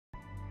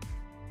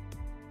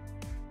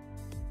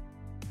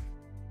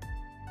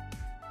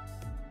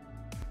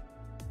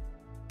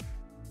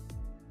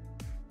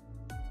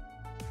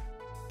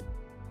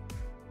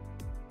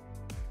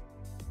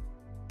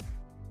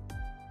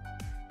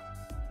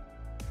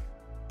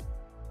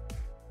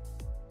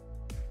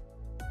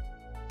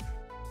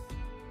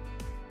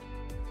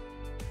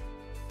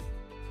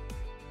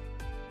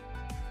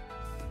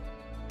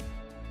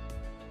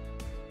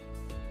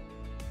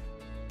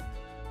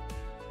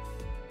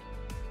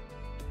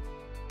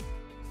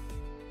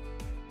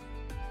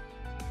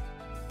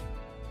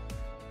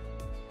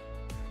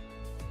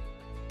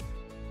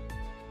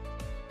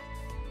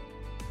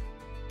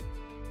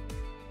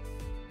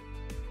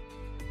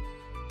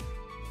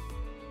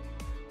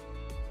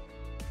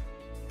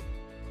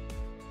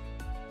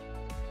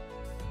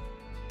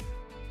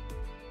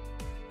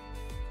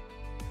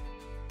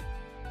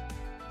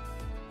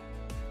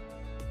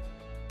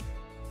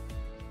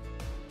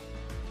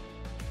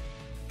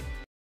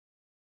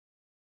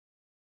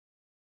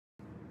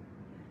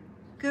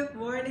Good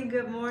morning,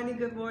 good morning,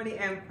 good morning,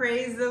 and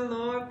praise the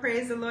Lord,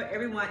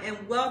 everyone,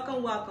 and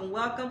welcome, welcome,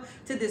 welcome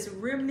to this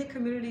Remnant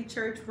Community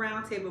Church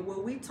Roundtable, where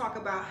we talk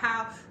about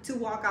how to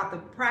walk out the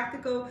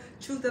practical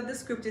truth of the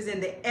scriptures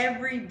in the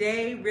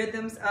everyday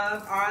rhythms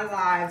of our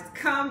lives.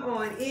 Come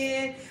on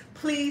in.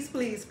 Please,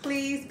 please,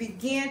 please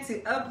begin to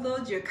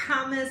upload your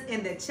comments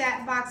in the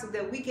chat box so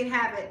that we can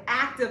have an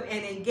active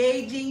and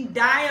engaging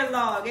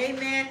dialogue.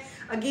 Amen.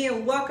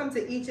 Again, welcome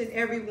to each and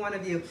every one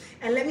of you.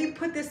 And let me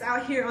put this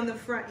out here on the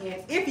front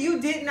end. If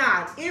you did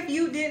not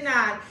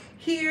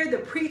hear the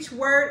preached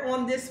word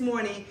on this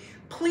morning,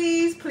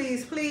 please,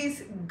 please,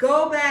 please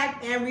go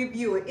back and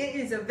review it. It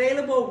is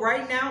available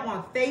right now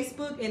on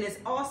Facebook, and it's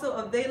also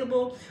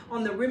available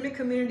on the Remnant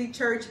Community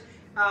Church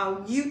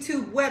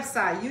YouTube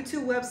website.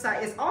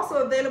 Is also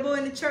available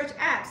in the church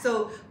app.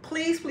 So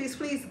please, please,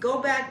 please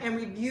go back and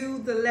review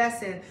the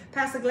lesson.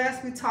 Pastor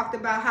Glass, we talked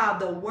about how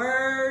the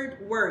word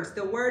works.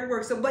 The word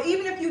works. So, but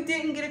even if you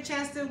didn't get a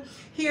chance to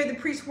hear the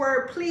preached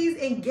word, please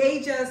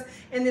engage us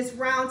in this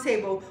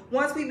roundtable.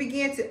 Once we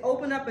begin to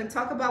open up and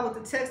talk about what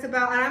the text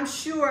about, and I'm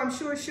sure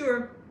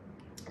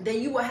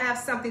then you will have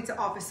something to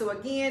offer. So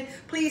again,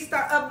 please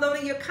start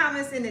uploading your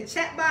comments in the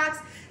chat box.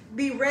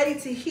 Be ready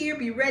to hear,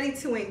 be ready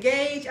to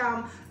engage.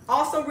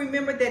 Also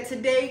remember that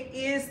today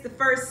is the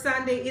first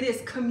Sunday. It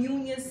is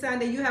Communion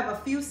Sunday. You have a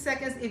few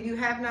seconds, if you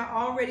have not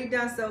already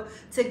done so,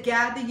 to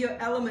gather your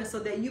elements so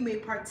that you may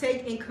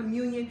partake in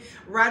communion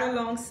right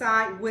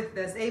alongside with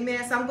us.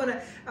 Amen. So I'm going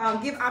to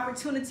give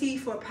opportunity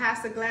for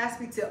Pastor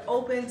Glaspie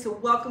to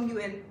welcome you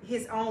in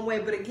his own way.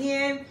 But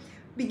again,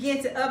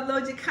 begin to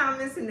upload your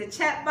comments in the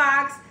chat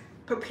box.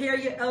 Prepare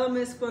your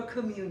elements for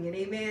communion.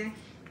 Amen.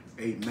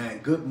 Amen.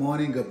 Good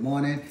morning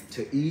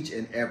to each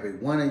and every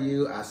one of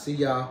you. I see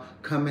y'all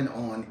coming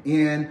on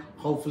in.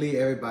 Hopefully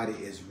everybody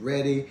is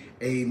ready,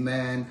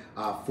 amen,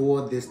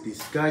 for this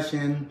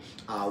discussion.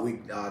 We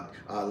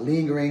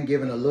lingering,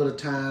 giving a little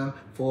time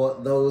for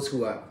those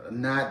who have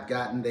not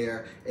gotten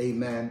their,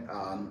 amen,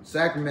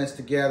 sacraments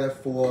together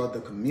for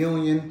the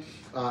communion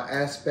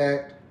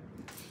aspect,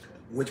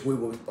 which we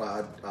will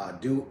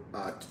do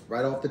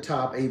right off the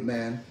top,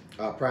 amen,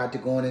 prior to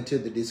going into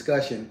the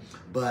discussion.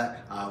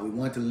 But we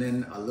want to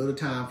lend a little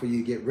time for you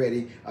to get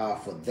ready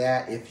for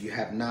that if you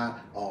have not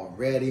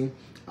already.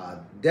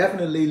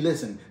 Definitely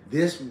listen,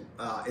 this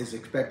is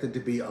expected to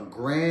be a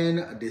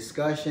grand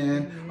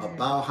discussion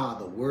about how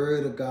the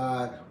Word of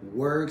God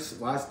works,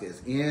 watch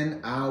this, in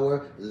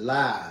our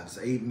lives,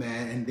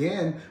 amen. And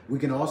then we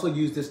can also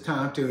use this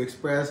time to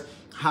express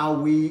how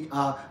we,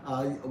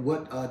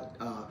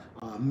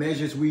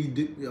 measures we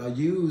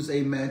use,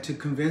 amen, to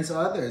convince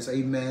others,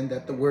 amen,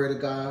 that the Word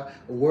of God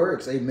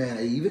works, amen.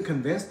 And even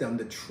convince them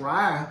to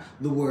try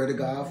the Word of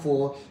God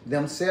for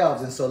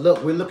themselves. And so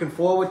look, we're looking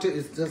forward to,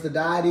 it's just a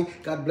deity,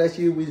 God bless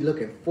you, we're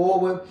looking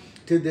forward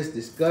to this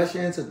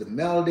discussion, to the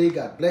melody.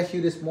 God bless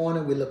you this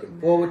morning. We're looking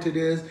forward to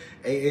this.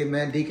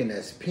 Amen.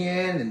 Deaconess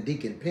Penn and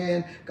Deacon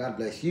Penn, God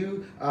bless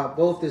you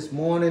both this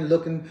morning.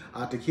 Looking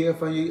to hear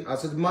from you.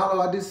 Sister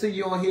Marlo, I did see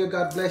you on here.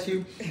 God bless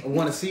you. I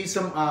want to see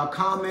some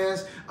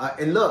comments.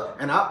 And look,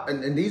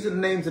 and these are the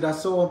names that I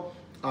saw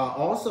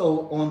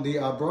also on the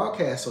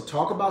broadcast. So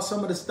talk about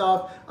some of the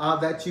stuff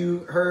that you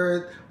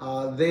heard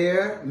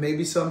there,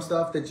 maybe some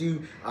stuff that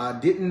you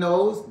didn't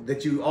know,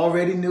 that you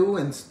already knew,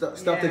 and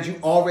stuff that you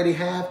already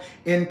have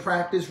in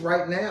practice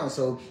right now.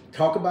 So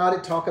talk about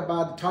it, talk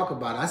about it, talk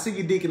about it. I see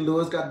you, Deacon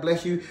Lewis. God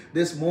bless you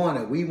this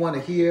morning. We want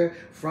to hear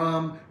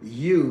from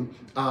you.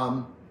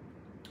 So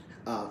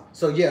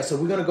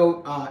we're going to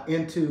go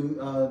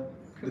into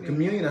the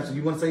communion. So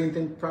you want to say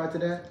anything prior to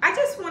that? I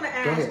just want to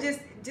ask,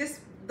 just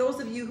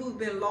those of you who've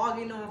been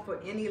logging on for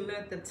any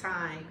length of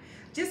time,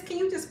 can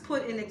you just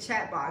put in the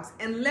chat box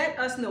and let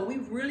us know? We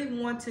really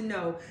want to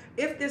know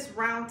if this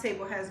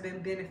roundtable has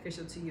been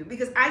beneficial to you,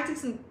 because I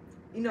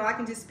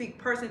can just speak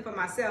personally for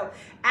myself.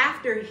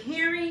 After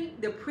hearing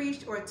the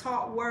preached or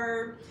taught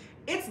word,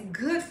 it's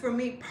good for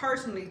me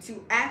personally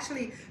to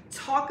actually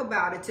talk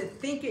about it, to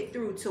think it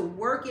through, to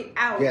work it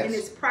out in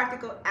its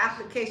practical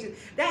application.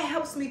 That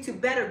helps me to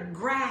better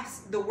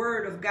grasp the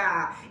Word of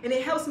God. And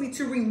it helps me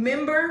to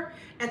remember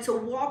and to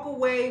walk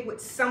away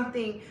with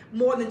something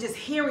more than just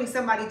hearing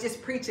somebody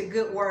just preach a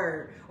good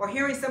word or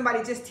hearing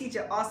somebody just teach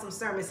an awesome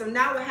sermon. So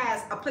now it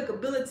has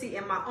applicability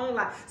in my own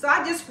life. So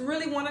I just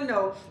really want to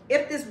know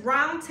if this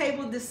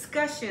roundtable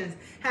discussions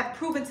have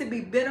proven to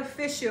be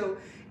beneficial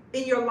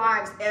in your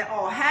lives at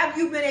all. Have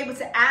you been able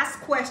to ask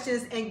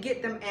questions and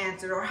get them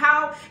answered? Or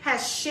how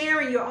has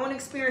sharing your own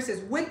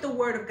experiences with the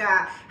Word of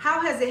God, how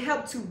has it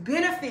helped to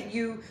benefit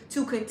you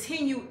to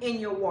continue in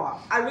your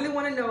walk? I really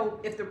want to know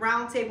if the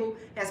roundtable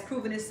has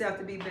proven itself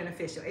to be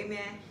beneficial. Amen.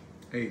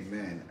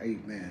 Amen.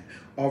 Amen.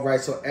 All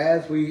right. So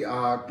as we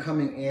are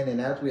coming in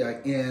and as we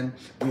are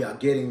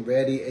getting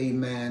ready,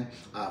 amen,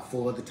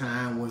 for the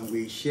time when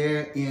we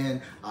share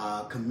in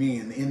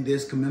communion, in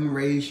this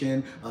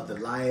commemoration of the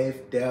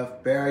life,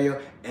 death,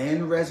 burial,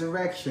 and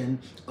resurrection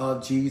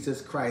of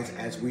Jesus Christ,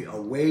 as we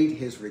await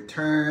his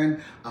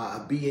return,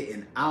 be it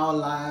in our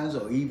lives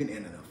or even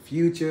in a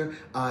future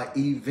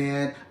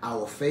event.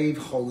 Our faith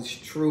holds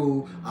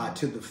true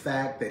to the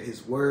fact that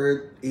his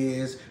word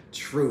is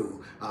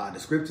true. The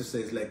scripture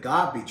says, let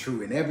God be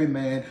true and every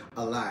man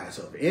a liar.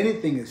 So if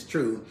anything is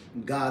true,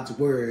 God's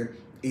word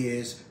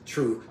is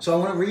true. So I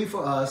want to read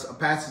for us a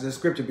passage of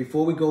scripture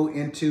before we go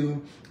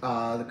into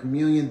the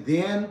communion.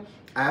 Then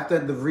after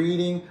the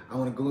reading,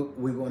 we're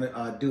going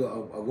to do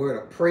a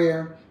word of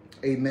prayer.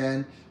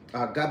 Amen.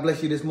 God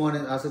bless you this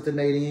morning, Sister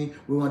Nadine.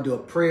 We want to do a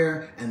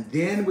prayer, and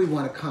then we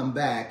want to come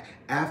back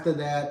after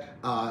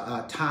that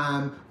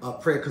time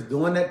of prayer. Because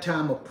during that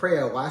time of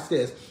prayer, watch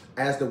this,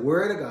 as the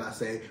word of God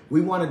says,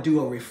 we want to do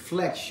a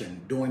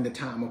reflection during the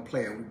time of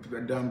prayer.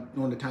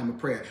 During the time of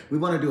prayer, we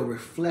want to do a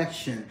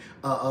reflection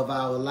of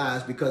our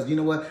lives, because you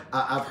know what?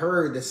 I've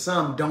heard that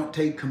some don't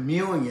take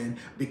communion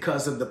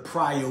because of the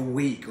prior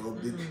week or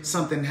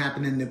something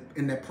happened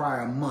in the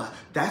prior month.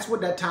 That's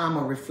what that time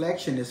of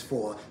reflection is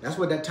for. That's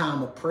what that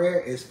time of prayer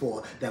is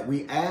for. That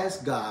we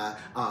ask God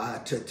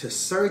to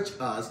search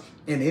us.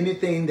 And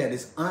anything that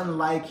is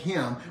unlike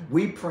him,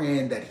 we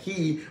praying that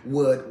he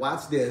would,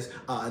 watch this,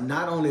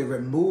 not only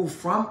remove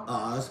from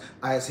us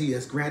as he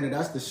has granted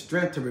us the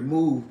strength to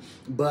remove,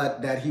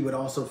 but that he would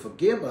also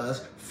forgive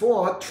us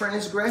for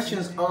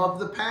transgressions of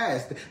the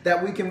past.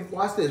 That we can,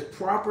 watch this,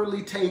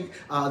 properly take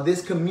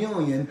this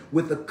communion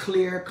with a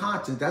clear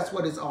conscience. That's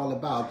what it's all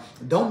about.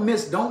 Don't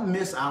miss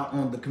out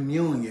on the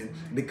communion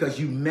because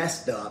you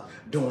messed up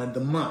during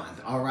the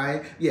month. All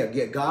right. Yeah.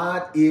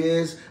 God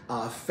is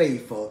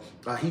faithful.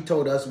 He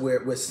told us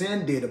where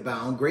sin did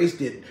abound, grace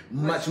did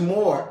much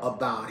more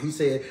abound. He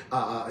said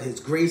his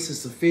grace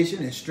is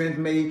sufficient and strength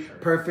made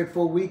perfect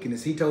for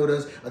weakness. He told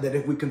us that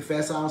if we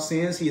confess our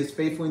sins, he is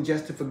faithful and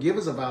just to forgive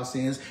us of our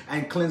sins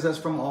and cleanse us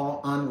from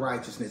all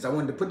unrighteousness. I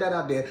wanted to put that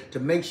out there to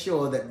make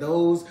sure that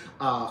those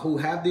who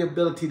have the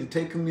ability to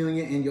take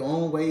communion in your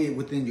own way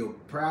within your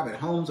private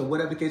homes or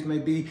whatever the case may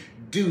be,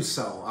 do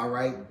so. All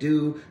right,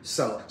 do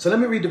so. So let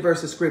me read the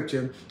verse of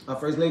scripture.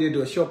 First Lady will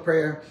do a short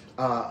prayer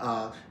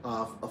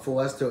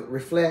for us to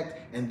reflect,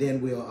 and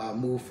then we'll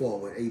move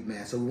forward.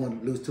 Amen. So we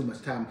won't lose too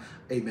much time.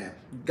 Amen.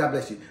 God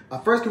bless you.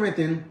 1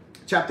 Corinthians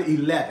chapter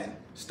 11,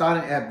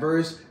 starting at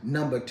verse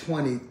number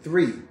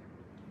 23.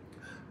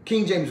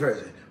 King James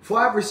Version. For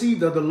I have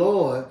received of the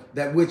Lord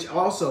that which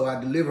also I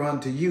deliver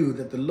unto you,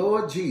 that the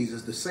Lord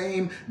Jesus, the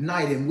same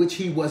night in which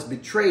he was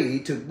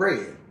betrayed, took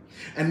bread.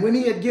 And when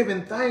he had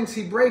given thanks,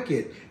 he brake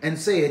it and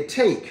said,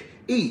 Take,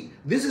 eat.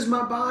 This is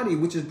my body,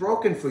 which is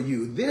broken for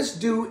you. This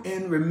do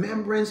in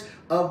remembrance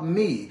of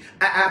me.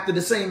 After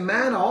the same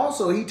manner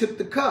also he took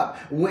the cup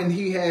when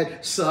he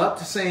had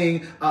supped,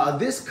 saying,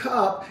 This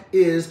cup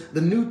is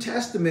the New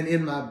Testament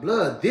in my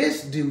blood.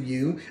 This do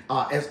you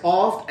as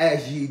oft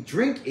as ye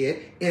drink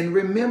it in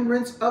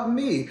remembrance of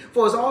me.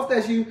 For as oft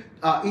as you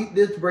eat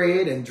this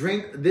bread and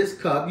drink this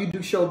cup, you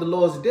do show the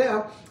Lord's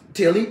death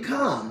till he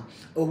come.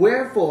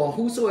 Wherefore,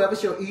 whosoever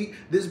shall eat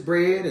this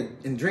bread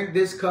and drink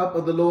this cup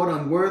of the Lord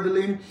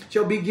unworthily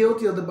shall be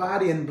guilty of the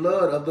body and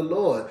blood of the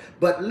Lord.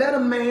 But let a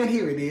man,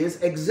 here it is,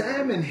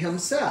 examine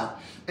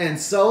himself. And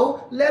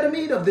so let him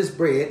eat of this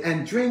bread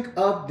and drink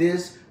of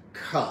this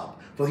cup.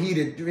 For he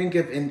that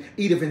drinketh and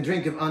eateth and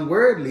drinketh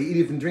unworthily,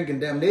 eateth and drinketh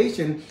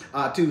damnation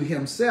to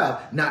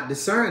himself, not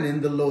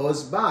discerning the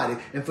Lord's body.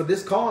 And for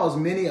this cause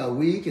many are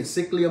weak and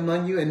sickly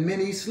among you, and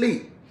many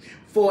sleep.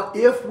 For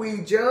if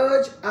we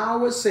judge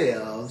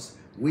ourselves,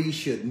 we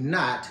should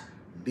not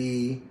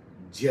be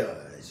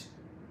judged.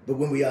 But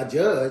when we are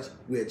judged,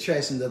 we are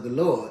chastened of the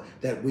Lord,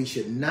 that we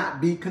should not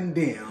be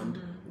condemned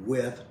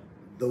with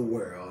the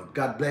world.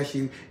 God bless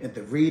you at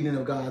the reading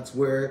of God's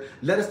word.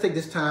 Let us take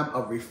this time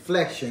of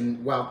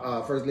reflection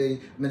while First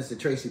Lady Minister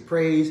Tracy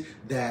prays,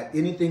 that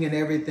anything and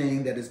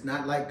everything that is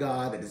not like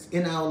God, that is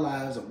in our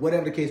lives, or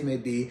whatever the case may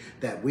be,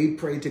 that we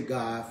pray to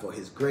God for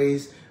his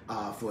grace,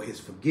 for his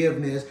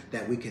forgiveness,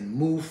 that we can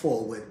move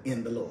forward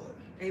in the Lord.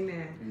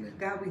 Amen. Amen.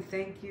 God, we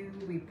thank you.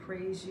 We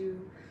praise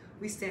you.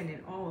 We stand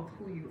in awe of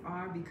who you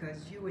are,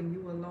 because you and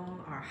you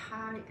alone are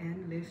high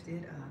and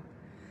lifted up.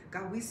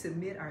 God, we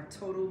submit our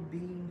total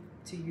being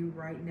to you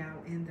right now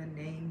in the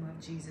name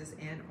of Jesus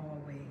and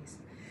always.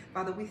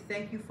 Father, we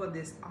thank you for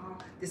this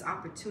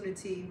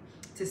opportunity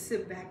to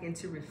sit back and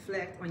to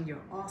reflect on your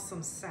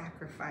awesome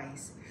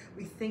sacrifice.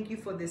 We thank you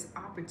for this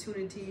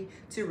opportunity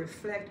to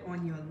reflect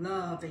on your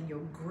love and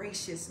your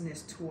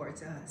graciousness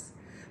towards us.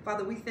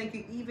 Father, we thank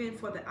you even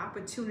for the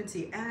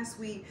opportunity as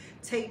we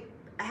take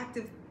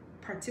active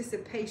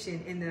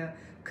participation in the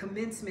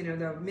commencement or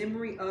the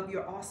memory of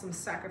your awesome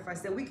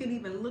sacrifice, that we can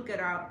even look at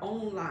our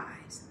own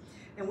lives.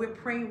 And we're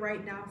praying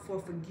right now for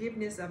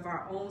forgiveness of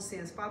our own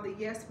sins. Father,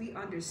 yes, we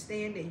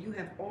understand that you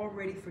have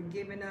already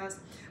forgiven us,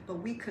 but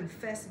we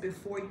confess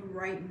before you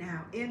right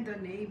now in the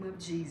name of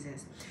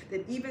Jesus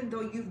that even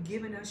though you've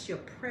given us your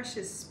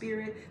precious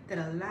spirit that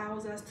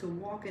allows us to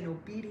walk in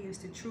obedience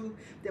to truth,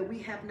 that we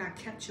have not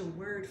kept your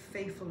word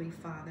faithfully,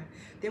 Father.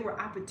 There were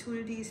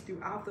opportunities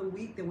throughout the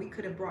week that we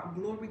could have brought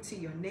glory to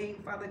your name,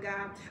 Father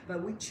God,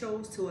 but we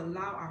chose to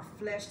allow our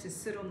flesh to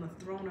sit on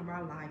the throne of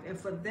our life. And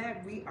for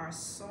that, we are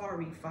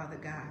sorry, Father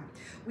God. God.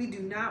 We do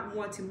not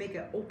want to make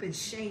an open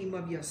shame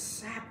of your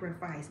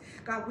sacrifice.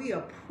 God, we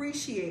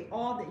appreciate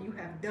all that you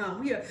have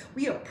done.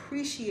 We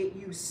appreciate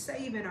you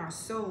saving our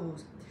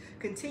souls.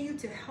 Continue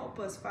to help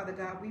us, Father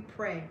God, we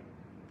pray,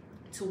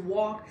 to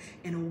walk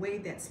in a way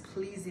that's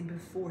pleasing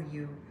before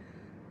you.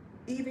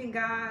 Even,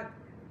 God,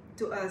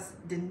 to us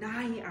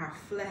denying our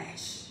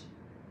flesh,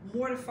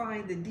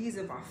 mortifying the deeds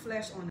of our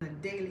flesh on a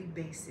daily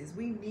basis.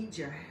 We need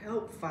your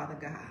help, Father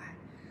God.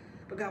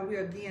 But God, we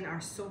again are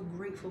so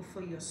grateful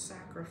for your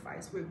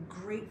sacrifice. We're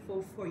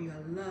grateful for your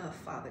love,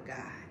 Father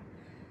God.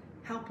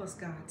 Help us,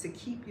 God, to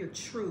keep your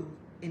truth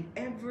in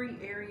every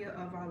area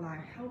of our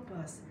life. Help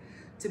us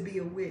to be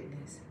a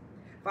witness.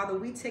 Father,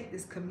 we take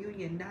this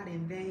communion not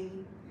in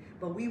vain,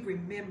 but we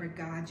remember,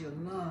 God, your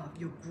love,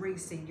 your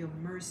grace, and your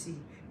mercy,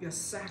 your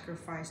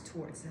sacrifice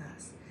towards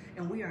us.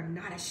 And we are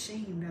not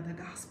ashamed of the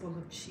gospel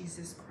of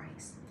Jesus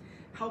Christ.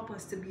 Help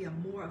us to be a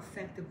more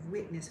effective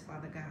witness,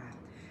 Father God,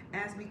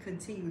 as we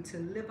continue to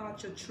live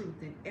out your truth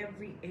in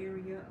every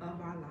area of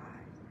our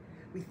lives.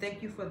 We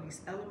thank you for these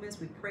elements.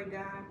 We pray,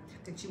 God,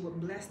 that you would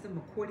bless them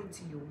according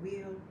to your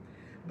will.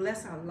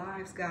 Bless our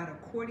lives, God,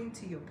 according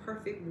to your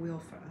perfect will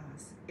for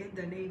us. In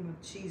the name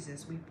of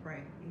Jesus, we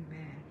pray.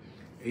 Amen.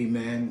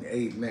 Amen.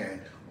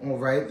 Amen. All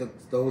right.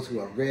 Those who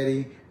are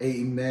ready,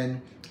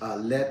 amen.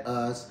 Let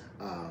us,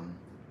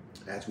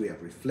 as we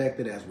have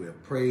reflected, as we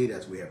have prayed,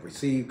 as we have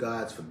received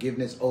God's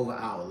forgiveness over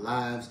our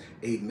lives,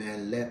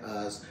 amen. Let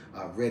us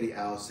ready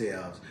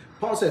ourselves.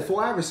 Paul said,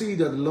 "For I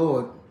received of the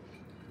Lord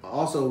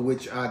also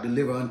which I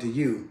deliver unto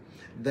you,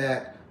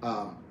 that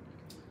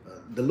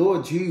the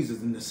Lord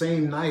Jesus, in the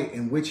same night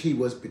in which he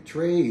was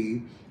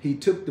betrayed, he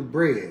took the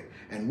bread,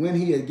 and when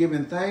he had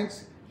given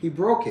thanks, he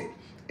broke it,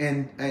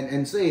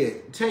 and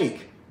said,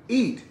 Take,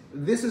 eat,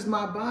 this is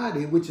my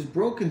body, which is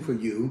broken for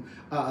you.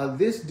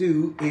 This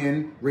do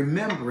in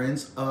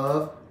remembrance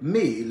of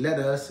me." Let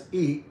us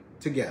eat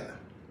together.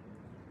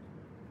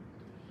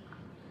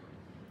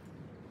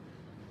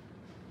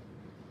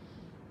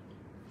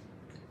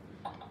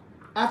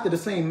 After the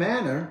same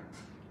manner,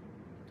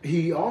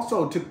 he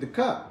also took the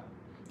cup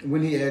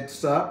when he had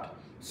supped,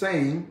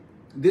 saying,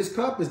 "This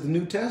cup is the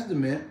New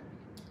Testament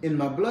in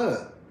my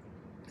blood.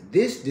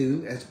 This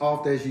do as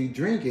oft as you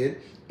drink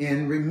it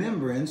in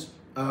remembrance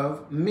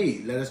of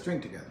me." Let us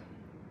drink together.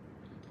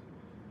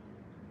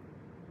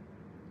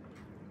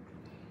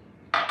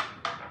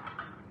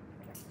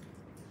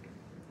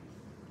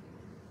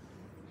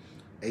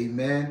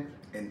 Amen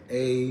and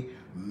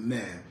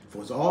amen.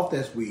 For as oft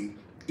as we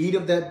eat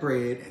of that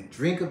bread and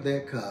drink of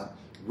that cup,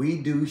 we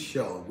do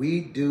show, we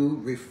do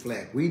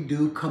reflect, we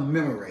do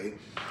commemorate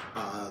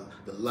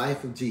the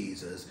life of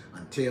Jesus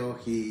until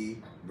he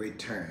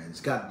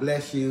returns. God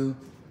bless you,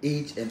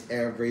 each and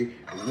every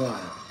one.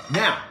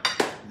 Now,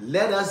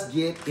 let us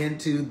get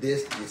into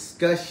this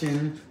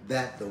discussion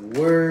that the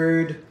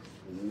word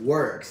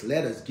works.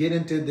 Let us get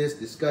into this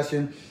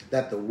discussion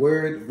that the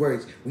word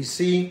works. We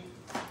see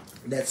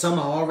that some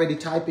are already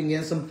typing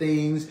in some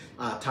things,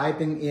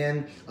 typing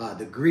in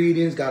the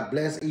greetings. God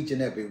bless each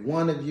and every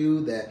one of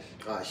you that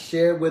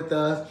shared with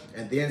us.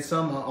 And then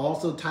some are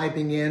also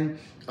typing in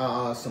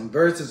some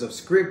verses of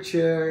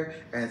scripture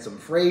and some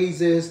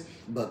phrases.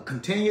 But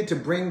continue to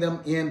bring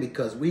them in,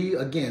 because we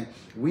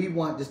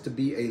want this to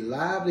be a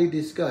lively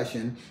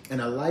discussion.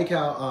 And I like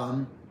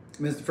how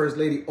Mr. First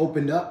Lady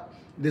opened up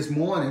this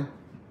morning,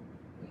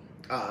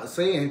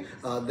 saying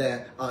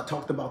that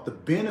talked about the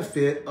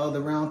benefit of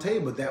the round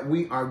table, that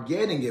we are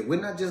getting it.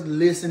 We're not just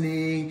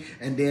listening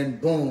and then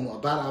boom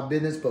about our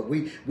business, but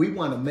we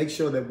want to make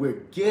sure that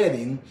we're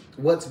getting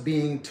what's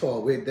being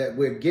taught, that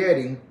we're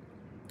getting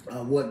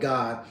what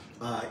God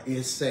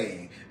is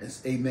saying.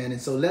 Amen.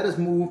 And so let us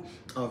move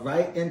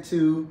right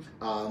into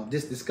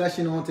this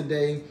discussion on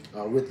today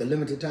with the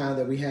limited time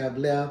that we have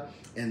left.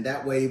 And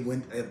that way,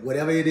 when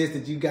whatever it is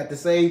that you got to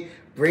say,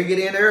 bring it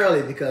in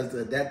early, because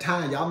that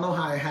time, y'all know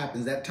how it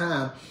happens, that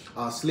time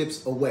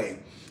slips away.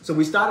 So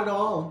we started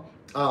off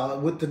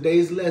with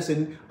today's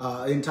lesson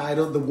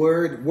entitled "The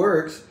Word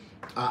Works,"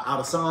 out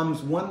of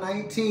Psalms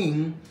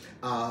 119,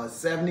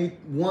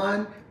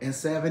 71 and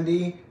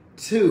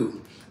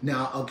 72.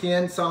 Now,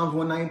 again, Psalms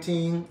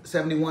 119,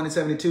 71 and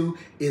 72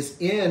 is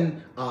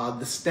in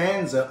the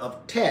stanza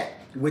of Tet,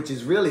 which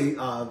is really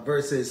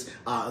verses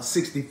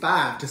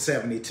 65 to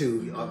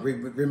 72.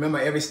 Remember,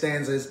 every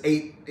stanza is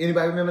 8.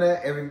 Anybody remember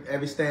that?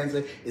 Every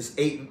stanza is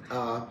 8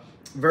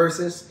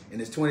 verses,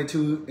 and it's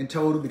 22 in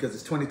total, because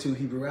it's 22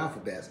 Hebrew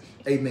alphabets.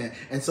 Amen.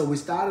 And so we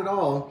started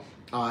off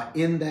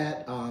in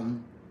that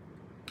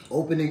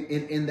opening,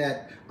 in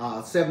that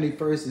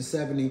 71st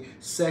and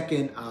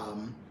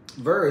 72nd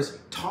verse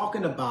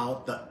talking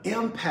about the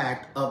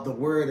impact of the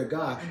word of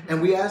God.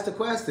 And we asked the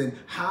question,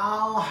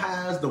 how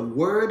has the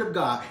word of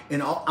God,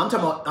 and I'm talking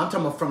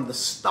about from the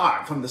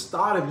start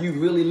of you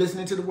really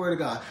listening to the word of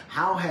God,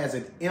 how has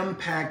it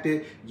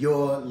impacted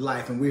your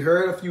life? And we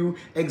heard a few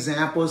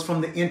examples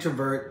from the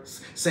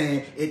introverts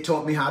saying it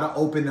taught me how to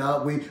open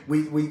up.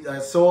 We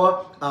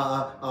saw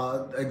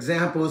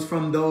examples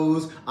from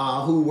those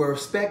who were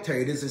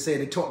spectators and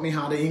said it taught me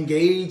how to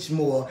engage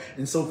more,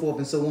 and so forth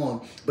and so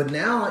on. But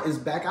now it's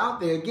back out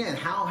there again.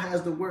 How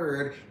has the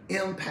word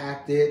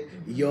impacted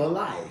your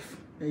life?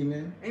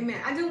 Amen.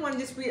 Amen. I do want to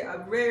just read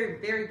very,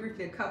 very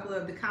briefly a couple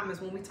of the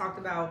comments when we talked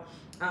about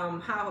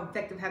how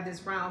effective have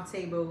this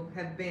roundtable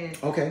have been.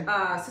 Okay.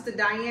 Sister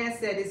Diane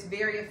said it's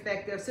very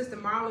effective. Sister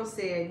Marlo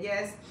said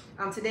yes.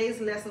 Today's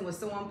lesson was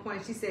so on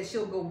point. She said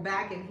she'll go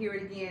back and hear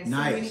it again.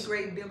 Nice. So many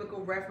great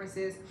biblical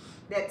references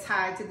that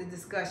tied to the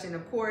discussion.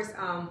 Of course,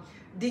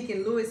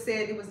 Deacon Lewis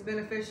said it was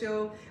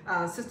beneficial.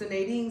 Sister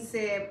Nadine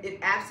said it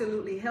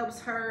absolutely helps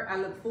her. I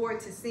look forward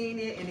to seeing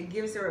it, and it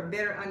gives her a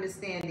better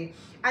understanding.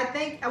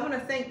 I want to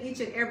thank each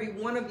and every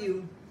one of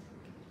you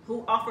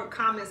who offered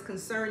comments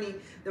concerning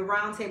the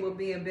roundtable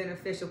being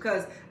beneficial,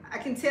 because I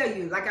can tell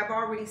you, like I've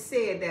already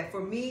said, that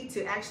for me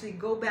to actually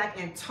go back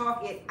and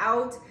talk it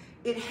out,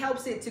 it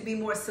helps it to be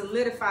more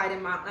solidified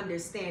in my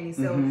understanding.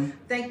 So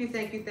thank you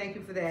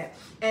for that.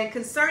 And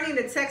concerning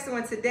the text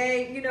on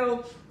today, you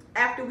know,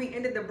 after we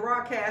ended the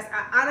broadcast,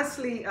 I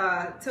honestly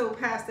told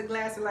Pastor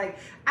Glasser, like,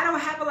 I don't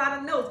have a lot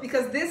of notes,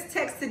 because this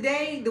text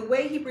today, the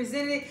way he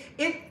presented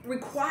it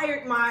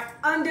required my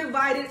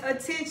undivided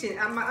attention.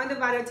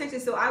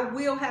 So I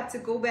will have to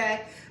go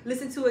back,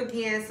 listen to it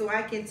again so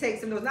I can take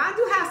some notes. Now, I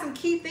do have some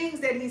key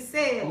things that he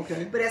said,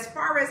 okay, but as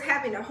far as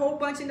having a whole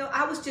bunch of notes,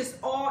 I was just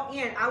all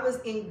in. I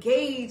was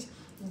engaged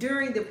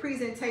during the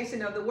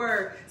presentation of the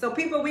word. So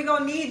people, we're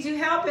going to need you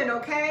helping,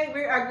 okay?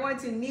 We are going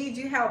to need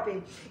you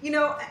helping. You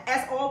know,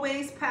 as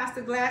always,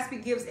 Pastor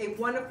Glaspie gives a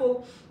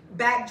wonderful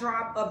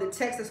backdrop of the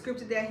text of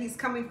scripture that he's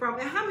coming from.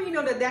 And how many of you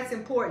know that that's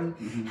important?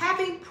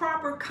 Having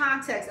proper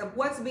context of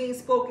what's being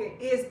spoken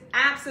is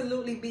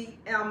absolutely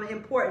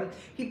important.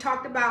 He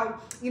talked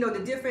about, you know,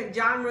 the different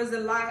genres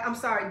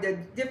the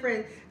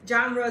different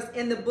genres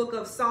in the book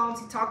of Psalms.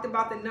 He talked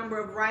about the number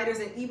of writers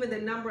and even the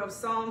number of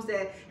psalms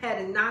that had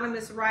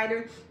anonymous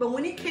writers. But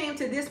when it came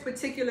to this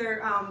particular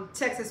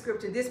text of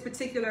scripture, this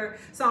particular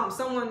Psalm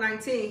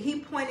 119, he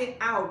pointed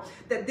out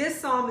that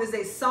this psalm is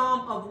a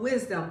psalm of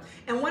wisdom.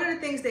 And one of the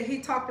things that he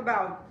talked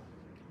about,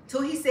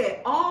 so he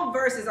said all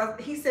verses,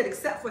 he said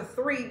except for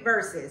 3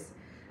 verses.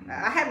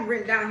 I haven't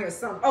written down here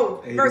some.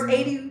 Verse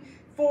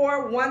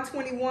 84,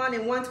 121,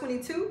 and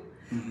 122.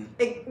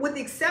 With the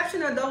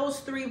exception of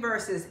those 3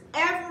 verses,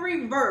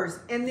 every verse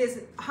in this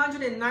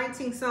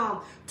 119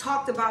 Psalm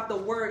talked about the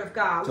word of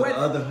God. So the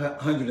other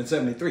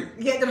 173.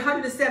 Yeah, the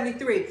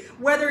 173.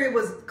 Whether it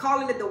was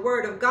calling it the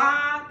word of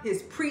God,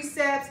 his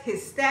precepts,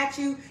 his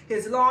statute,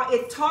 his law,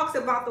 it talks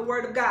about the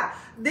word of God.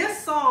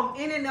 This Psalm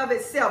in and of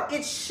itself,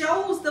 it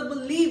shows the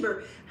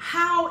believer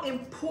how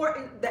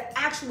important the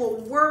actual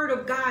word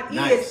of God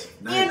is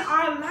in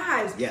our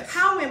lives. Yes.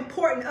 How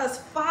important us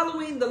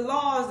following the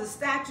laws, the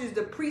statutes,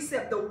 the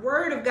precept, the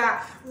word of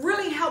God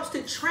really helps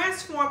to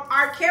transform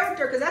our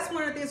character, because that's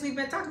one of the things we've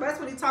been talking about. That's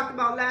what he talked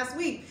about last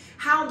week,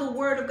 how the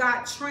word of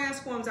God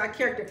transforms our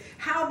character,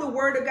 how the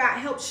word of God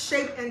helps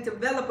shape and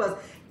develop us.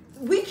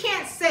 We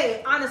can't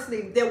say,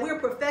 honestly, that we're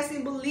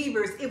professing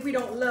believers if we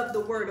don't love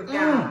the word of God.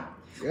 Yes.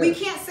 We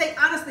can't say,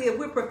 honestly, if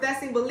we're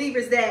professing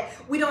believers, that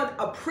we don't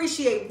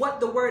appreciate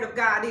what the word of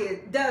God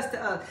does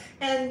to us.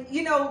 And,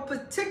 you know,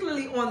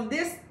 particularly on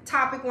this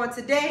topic on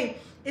today,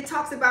 it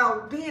talks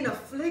about being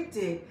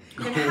afflicted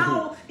and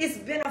how it's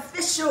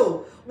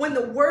beneficial when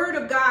the word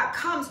of God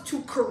comes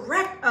to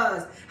correct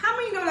us. How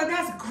many know that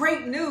that's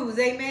great news?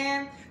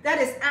 Amen.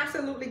 That is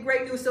absolutely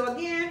great news. So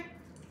again,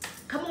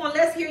 come on,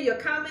 let's hear your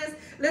comments.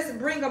 Let's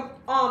bring them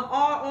all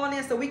on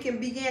in so we can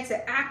begin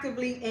to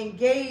actively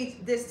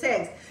engage this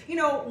text. You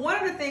know, one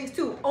of the things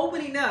too,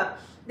 opening up,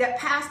 that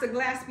Pastor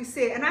Glaspie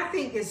said, and I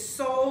think is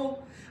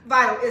so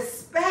vital,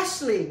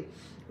 especially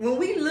when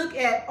we look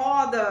at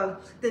all the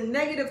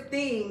negative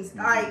things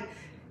like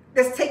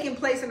that's taking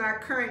place in our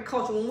current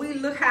culture. When we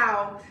look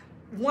how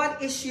one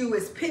issue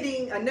is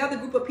pitting another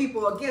group of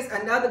people against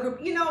another group.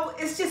 You know,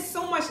 it's just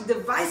so much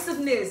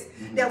divisiveness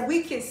that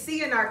we can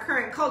see in our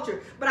current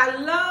culture. But I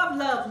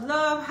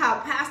love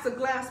how Pastor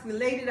Glaspie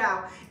laid it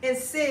out and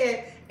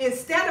said,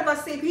 instead of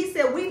us seeing, he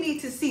said we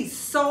need to see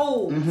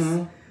souls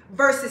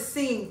versus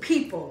seeing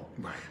people.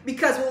 Right.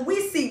 Because when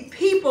we see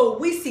people,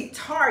 we see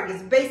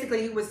targets,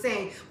 basically he was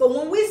saying. But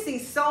when we see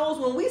souls,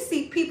 when we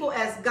see people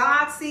as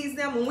God sees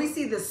them, when we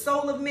see the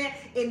soul of man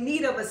in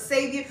need of a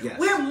savior,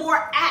 we're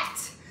more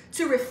apt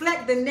to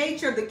reflect the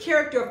nature of the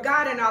character of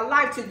God in our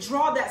life, to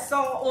draw that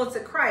soul onto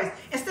Christ.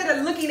 Instead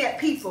of looking at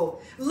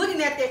people, looking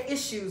at their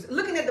issues,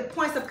 looking at the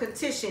points of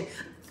contention,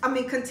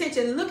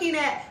 looking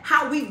at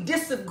how we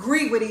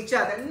disagree with each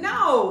other.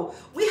 No,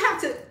 we have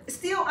to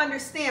still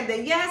understand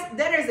that yes,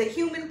 there is a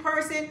human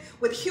person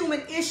with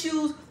human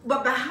issues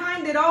But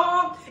behind it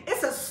all,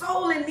 it's a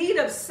soul in need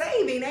of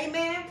saving.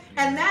 Amen.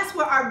 And that's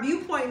where our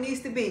viewpoint needs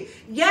to be.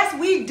 Yes,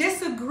 we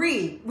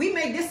disagree. We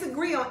may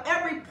disagree on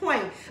every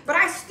point, but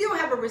I still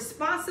have a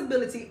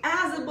responsibility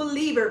as a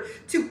believer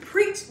to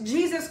preach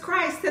Jesus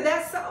Christ to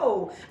that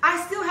soul. I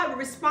still have a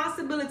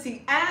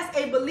responsibility as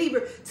a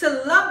believer to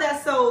love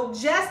that soul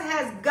just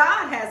as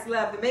God has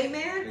loved them.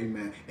 Amen.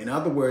 Amen. In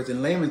other words,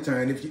 in layman's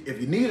terms,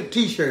 if you need a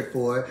t-shirt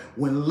for it,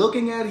 when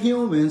looking at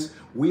humans,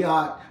 we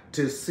ought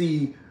to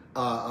see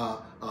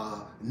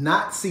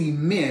not see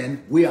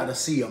men, we ought to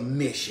see a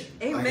mission.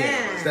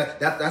 Amen.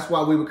 That's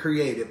why we were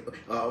created,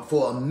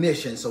 for a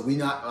mission. So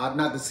we ought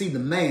not to see the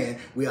man,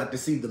 we ought to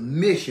see the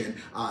mission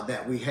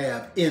that we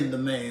have in the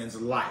man's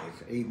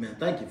life. Amen.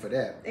 Thank you for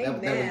that.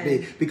 Amen. That was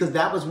big, because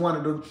that was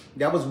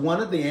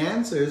one of the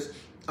answers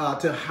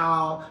to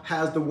how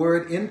has the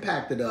word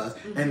impacted us.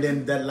 Mm-hmm. And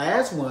then the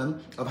last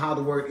one of how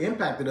the word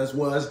impacted us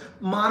was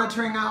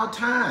monitoring our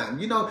time.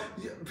 You know,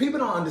 people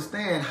don't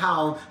understand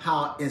how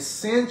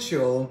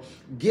essential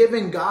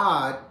giving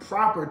God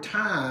proper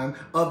time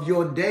of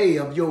your day,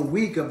 of your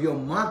week, of your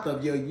month,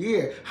 of your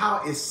year,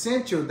 how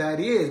essential that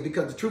is.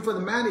 Because the truth of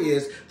the matter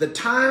is, the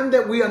time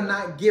that we are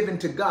not given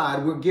to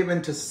God, we're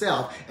given to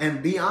self.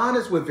 And be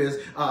honest with this,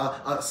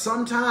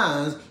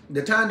 sometimes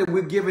the time that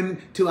we're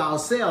given to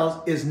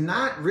ourselves is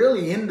not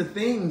really in the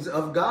things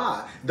of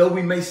God, though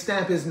we may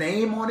stamp his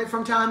name on it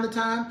from time to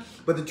time.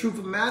 But the truth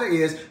of the matter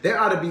is, there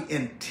ought to be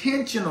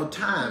intentional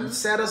time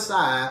set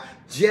aside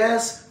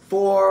just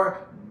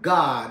for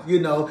God. You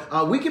know,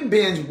 we can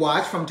binge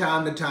watch from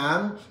time to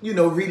time, you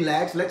know,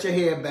 relax, let your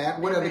hair back,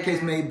 whatever the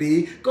case may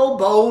be. Go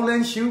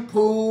bowling, shoot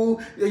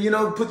pool, you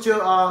know, put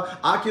your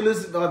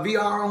Oculus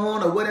VR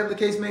on, or whatever the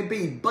case may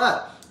be.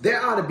 But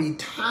there ought to be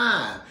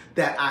time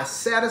that I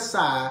set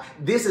aside.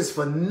 This is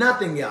for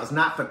nothing else,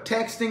 not for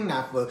texting,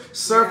 not for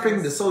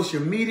surfing the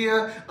social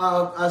media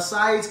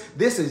sites.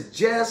 This is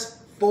just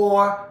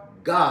for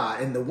God.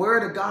 And the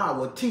word of God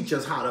will teach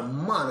us how to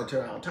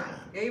monitor our time.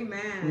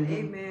 Amen. Mm-hmm.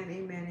 Amen.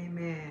 Amen.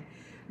 Amen.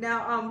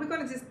 Now, we're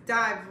going to just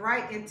dive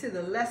right into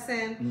the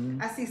lesson.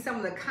 Mm-hmm. I see some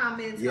of the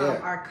comments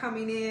are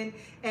coming in.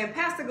 And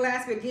Pastor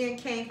Glassby again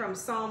came from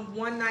Psalm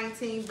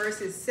 119,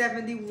 verses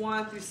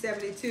 71 through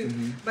 72.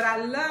 Mm-hmm. But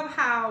I love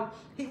how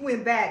he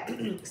went back,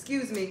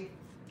 excuse me,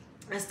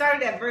 and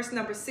started at verse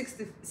number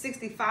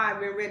 65,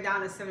 we read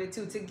down to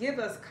 72, to give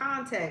us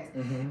context.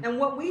 Mm-hmm. And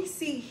what we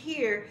see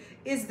here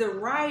is the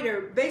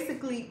writer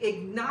basically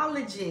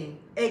acknowledging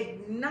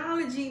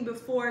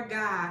before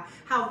God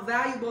how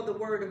valuable the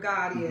word of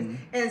God is. Mm-hmm.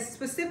 And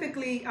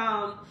specifically,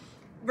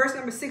 verse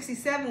number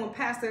 67, when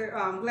Pastor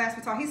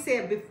Glassby talked, he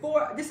said,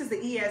 before, this is the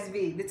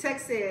ESV, the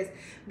text says,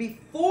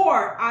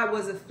 before I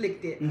was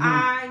afflicted, mm-hmm.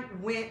 I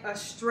went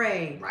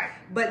astray. Right.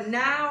 But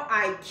now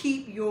I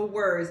keep your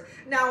words.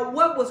 Now,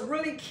 what was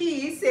really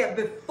key, he said,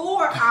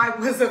 before I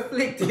was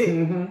afflicted.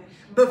 Mm-hmm.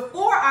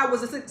 Before I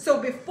was afflicted.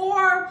 So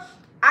before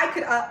I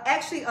could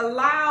actually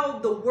allow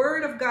the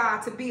word of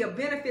God to be a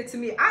benefit to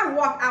me, I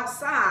walked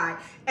outside,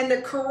 and the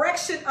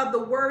correction of the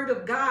word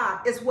of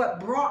God is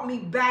what brought me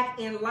back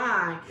in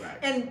line. Right.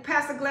 And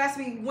Pastor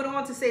Glassby went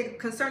on to say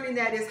concerning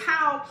that is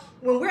how,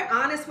 when we're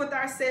honest with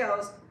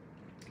ourselves,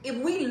 if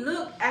we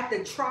look at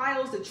the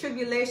trials, the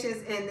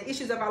tribulations, and the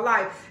issues of our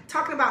life,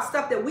 talking about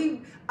stuff that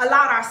we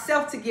allowed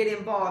ourselves to get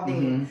involved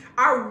in,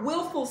 our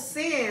willful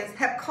sins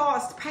have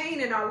caused pain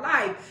in our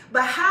life.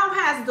 But how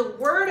has the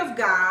word of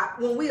God,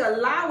 when we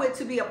allow it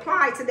to be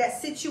applied to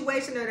that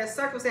situation or that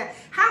circumstance,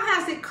 how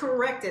has it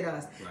corrected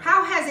us? Right.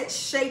 How has it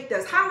shaped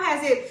us? How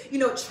has it,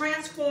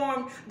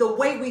 transformed the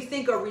way we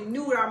think or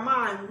renewed our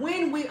mind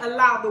when we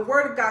allow the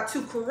word of God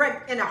to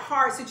correct in a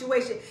hard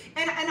situation?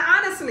 And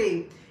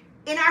honestly,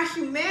 in our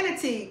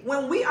humanity,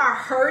 when we are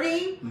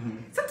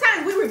hurting,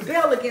 sometimes we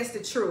rebel against the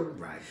truth.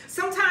 Right.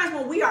 Sometimes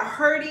when we are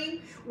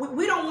hurting,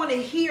 we don't want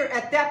to hear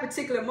at that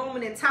particular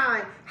moment in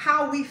time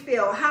how we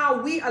feel,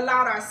 how we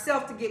allowed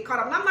ourselves to get caught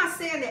up. And I'm not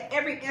saying that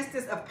every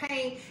instance of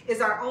pain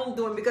is our own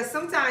doing, because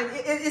sometimes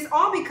it's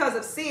all because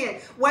of sin,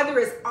 whether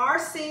it's our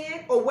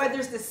sin or whether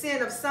it's the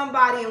sin of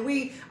somebody and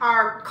we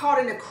are caught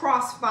in the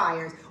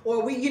crossfires,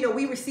 or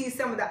we receive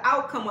some of the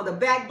outcome or the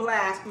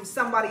backlash from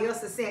somebody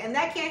else's sin. And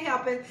that can't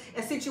happen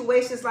in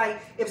situations like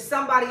if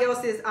somebody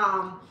else is,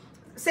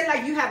 say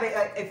like you have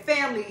a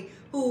family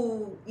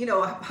who,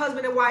 a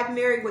husband and wife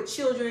married with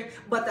children,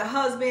 but the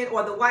husband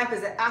or the wife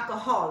is an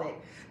alcoholic.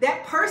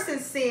 That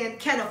person's sin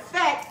can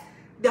affect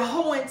the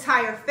whole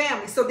entire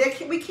family. So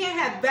we can't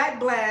have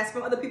backlash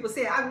from other people's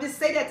sin. I just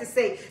say that to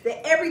say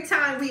that every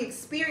time we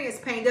experience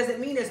pain doesn't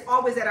mean it's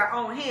always at our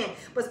own hand.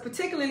 But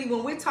particularly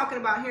when we're talking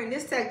about here in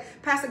this text,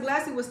 Pastor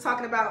Glassby was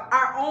talking about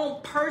our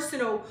own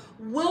personal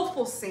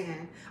willful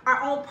sin,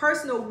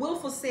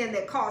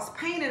 that caused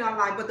pain in our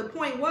life. But the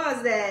point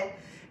was that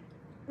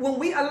when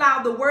we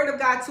allow the word of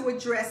God to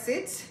address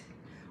it,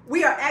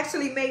 we are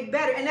actually made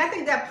better. And I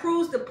think that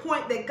proves the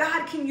point that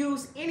God can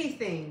use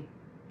anything.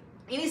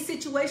 any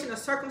situation or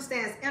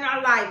circumstance in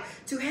our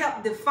life to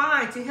help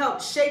define, to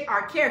help shape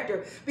our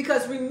character.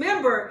 Because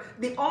remember,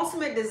 the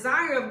ultimate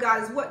desire of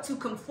God is what? To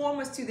conform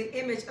us to the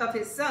image of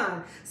his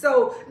son.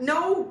 So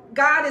no,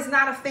 God is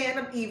not a fan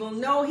of evil.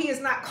 No, he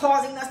is not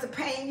causing us to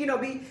pain,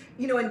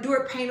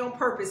 endure pain on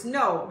purpose.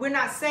 No, we're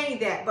not saying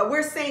that, but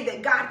we're saying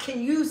that God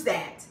can use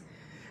that.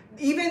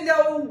 Even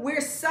though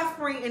we're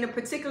suffering in a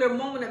particular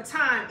moment of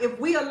time, if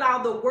we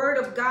allow the word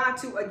of God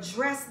to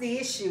address the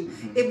issue,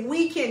 if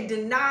we can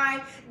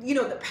deny,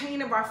 the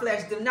pain of our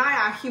flesh, deny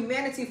our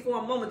humanity for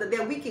a moment,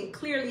 that we can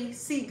clearly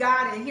see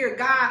God and hear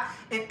God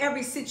in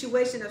every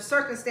situation of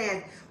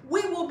circumstance,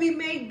 we will be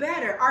made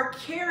better. Our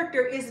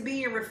character is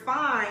being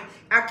refined.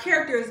 Our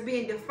character is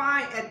being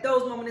defined at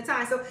those moments in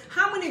time. So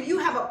how many of you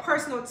have a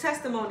personal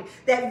testimony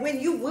that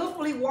when you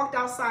willfully walked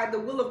outside the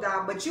will of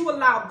God, but you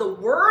allowed the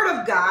word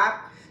of God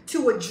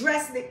to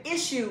address the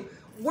issue,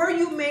 were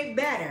you made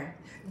better?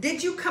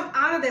 Did you come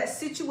out of that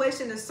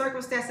situation and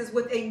circumstances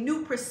with a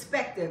new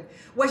perspective?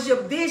 Was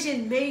your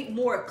vision made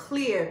more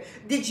clear?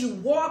 Did you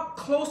walk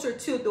closer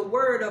to the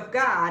word of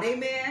God?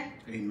 Amen.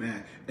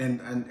 Amen.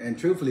 And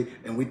truthfully,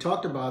 and we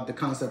talked about the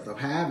concept of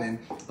having,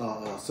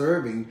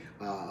 serving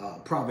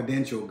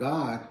providential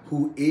God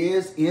who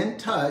is in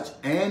touch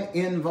and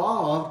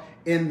involved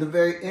in the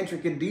very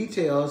intricate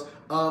details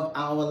of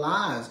our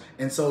lives.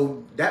 And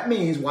so that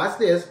means, watch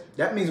this,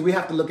 that means we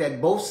have to look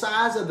at both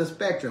sides of the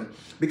spectrum,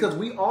 because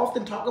we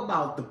often talk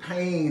about the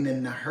pain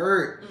and the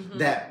hurt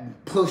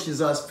that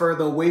pushes us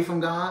further away from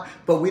God,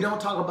 but we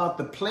don't talk about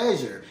the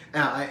pleasure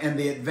and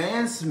the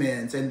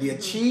advancements and the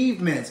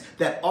achievements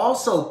that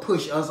also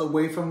push us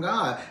away from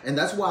God. And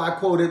that's why I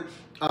quoted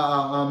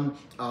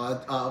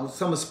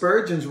some of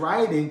Spurgeon's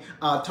writing,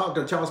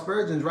 Charles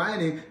Spurgeon's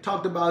writing,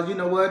 talked about,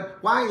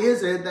 why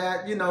is it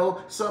that,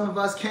 some of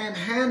us can't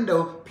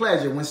handle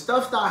pleasure? When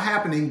stuff starts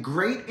happening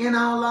great in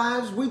our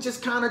lives, we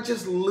just kind of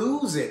just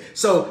lose it.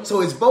 So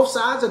it's both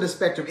sides of the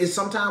spectrum. It's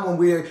sometimes when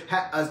we're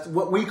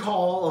what we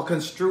call or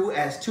construe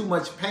as too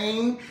much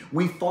pain,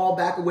 we fall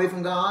back away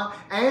from God.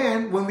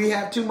 And when we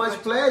have too much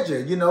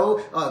pleasure,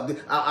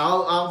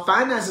 our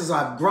finances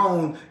have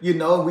grown,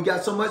 we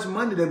got so much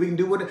money that we can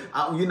do what,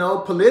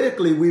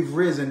 politically we've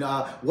risen,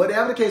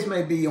 whatever the case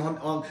may be,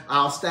 on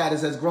our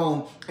status has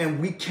grown, and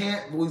we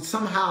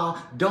somehow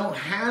don't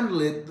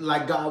handle it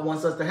like God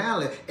wants us to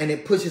handle it, and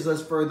it pushes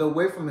us further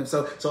away from him.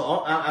 So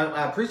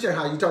I appreciate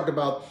how you talked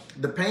about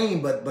the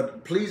pain,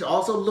 but please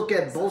also look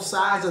at both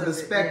sides of the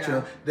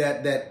spectrum,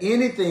 that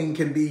anything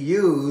can be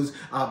used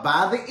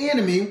by the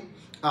enemy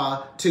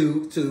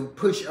to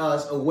push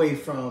us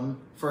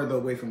further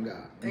away from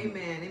God.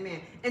 Amen,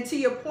 amen. And to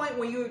your point,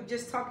 when you were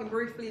just talking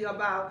briefly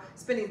about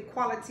spending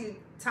quality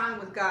time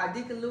with God,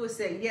 Deacon Lewis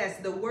said, yes,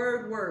 the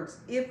word works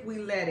if we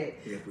let it.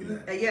 If we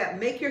let it.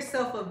 Make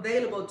yourself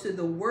available to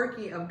the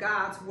working of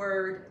God's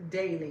word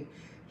daily.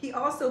 He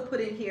also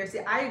put in here,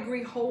 I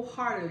agree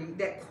wholeheartedly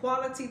that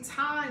quality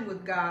time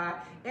with God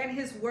and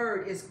his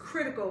word is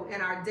critical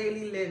in our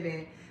daily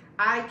living.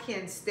 I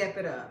can step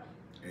it up.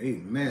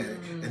 Amen.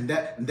 And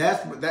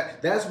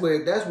that's where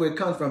it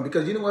comes from,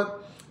 because you know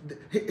what?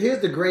 Here's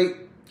the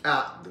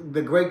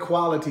great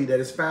quality that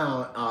is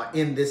found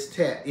in this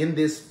text, in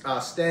this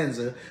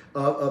stanza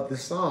of the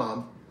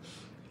psalm,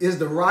 is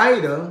the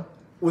writer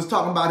was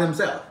talking about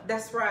himself.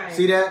 That's right.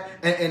 See that?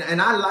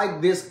 And I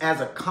like this as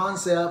a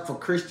concept for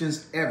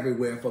Christians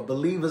everywhere, for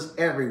believers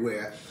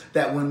everywhere,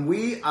 that when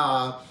we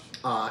are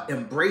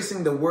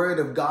embracing the word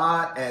of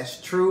God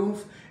as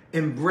truth,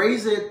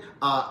 embrace it,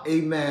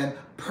 amen,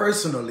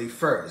 personally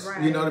first.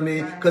 Right, you know what I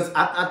mean? Because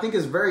I think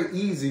it's very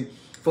easy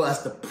for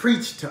us to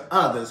preach to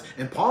others.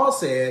 And Paul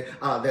said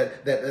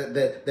that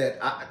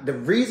the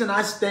reason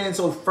I stand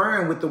so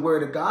firm with the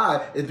word of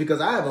God is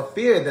because I have a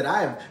fear that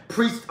I have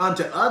preached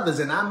unto others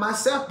and I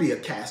myself be a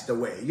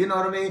castaway. You know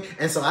what I mean?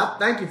 And so I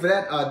thank you for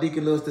that,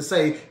 Deacon Lewis, to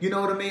say, you know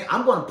what I mean?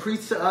 I'm going to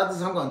preach to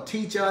others. I'm going to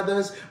teach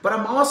others, but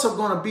I'm also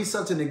going to be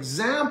such an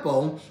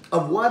example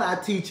of what I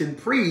teach and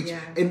preach,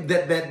 and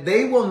that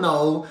they will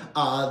know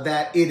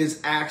that it is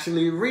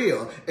actually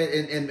real.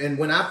 And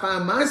when I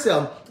find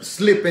myself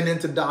slipping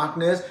into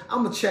darkness,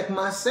 I'm going to check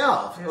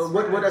myself.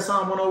 What does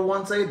Psalm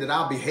 101 say? That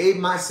I'll behave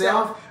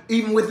myself.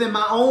 Even within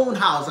my own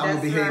house, I'm going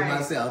to behave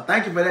myself.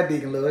 Thank you for that,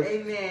 Deacon Lewis.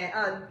 Amen.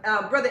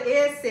 Brother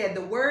Ed said,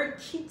 the word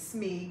keeps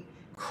me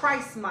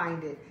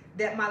Christ-minded,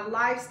 that my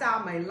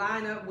lifestyle may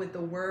line up with the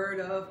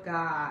word of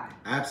God.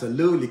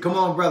 Absolutely. Come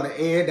on, Brother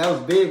Ed. That was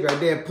big right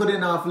there. Put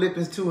in our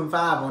Philippians 2 and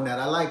 5 on that.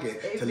 I like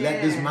it. Amen. To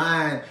let this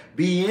mind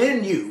be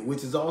in you,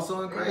 which is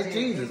also in Christ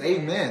Jesus.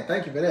 Amen.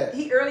 Thank you for that.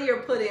 He earlier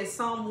put in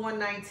Psalm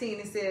 119,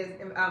 it says,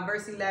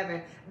 verse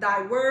 11,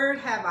 thy word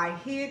have I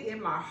hid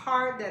in my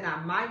heart that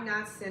I might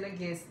not sin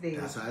against thee.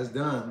 That's how it's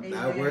done. Amen.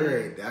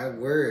 Thy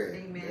word.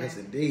 Amen. Yes,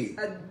 indeed.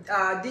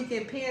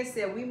 Deacon Penn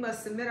said, we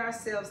must submit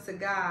ourselves to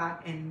God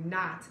and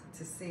not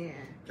to sin. sin.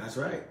 That's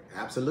right.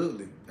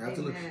 Absolutely.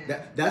 Absolutely.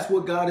 Amen. That's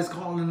what God is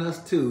calling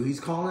us to. He's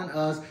calling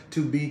us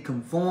to be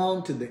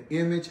conformed to the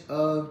image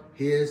of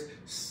his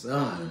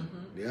son.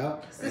 Yeah.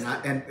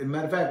 And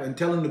matter of fact, and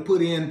tell him to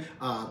put in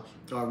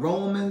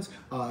Romans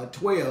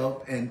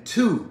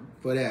 12:2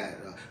 for that.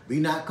 Be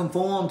not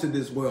conformed to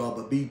this world,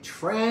 but be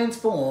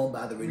transformed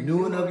by the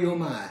renewing of your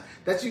mind.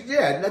 That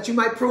you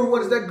might prove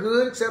what is that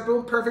good, acceptable,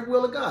 and perfect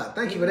will of God.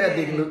 Thank you for that,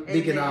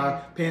 Deacon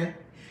Penn.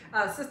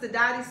 Sister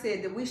Dottie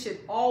said that we should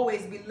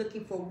always be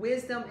looking for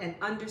wisdom and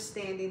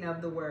understanding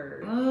of the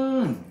word.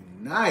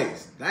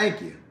 Nice.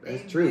 Thank you.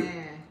 That's true.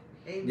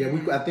 Amen.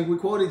 Yeah, I think we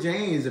quoted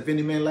James, if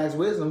any man lacks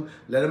wisdom,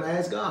 let him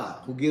ask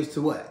God, who gives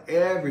to what?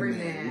 Every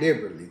man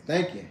liberally.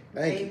 Thank you.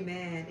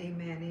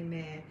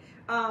 Amen.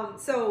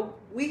 So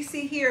we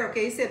see here,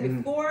 okay, he said,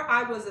 before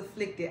I was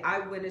afflicted, I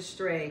went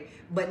astray,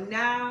 but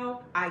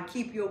now I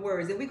keep your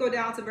words. And we go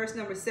down to verse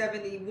number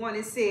 71.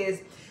 It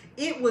says,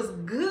 it was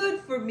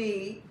good for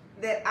me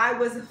that I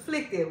was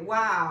afflicted.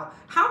 Wow.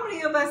 How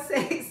many of us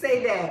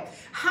say that?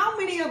 How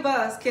many of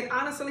us can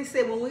honestly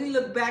say, when we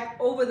look back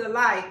over the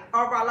life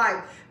of our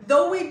life,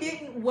 though we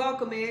didn't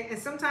welcome it and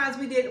sometimes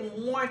we didn't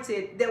want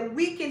it, that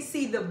we can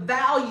see the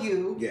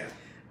value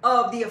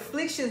of the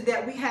afflictions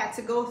that we had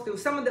to go through,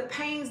 some of the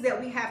pains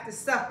that we have to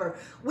suffer.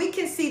 We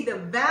can see the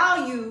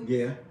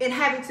value in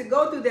having to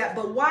go through that.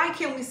 But why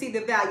can we see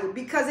the value?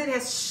 Because it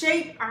has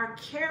shaped our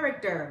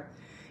character.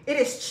 It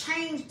has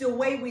changed the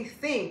way we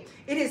think.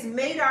 It has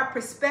made our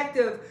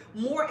perspective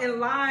more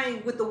in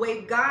line with the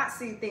way God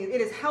sees things.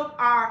 It has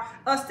helped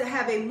us to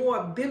have a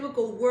more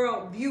biblical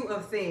world view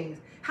of things.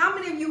 How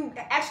many of you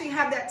actually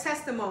have that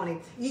testimony?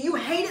 You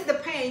hated the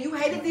pain, you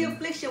hated the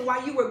affliction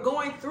while you were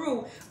going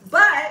through,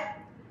 but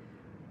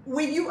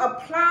when you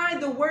apply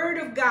the word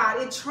of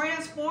God, it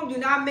transformed you.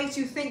 Now it makes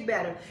you think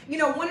better. You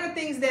know, one of the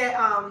things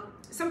that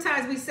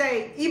sometimes we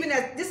say, even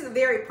as this is a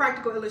very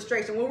practical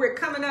illustration, when we're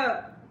coming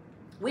up,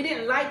 we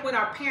didn't like when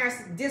our parents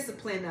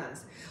disciplined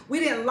us. We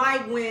didn't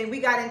like when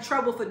we got in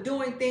trouble for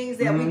doing things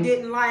that we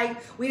didn't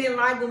like. We didn't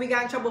like when we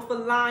got in trouble for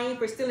lying,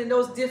 for stealing,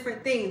 those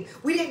different things.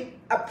 We didn't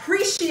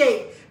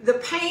appreciate the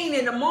pain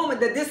in the moment,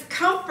 the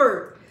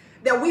discomfort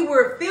that we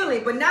were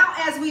feeling. But now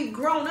as we've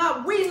grown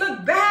up, we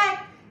look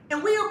back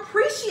and we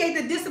appreciate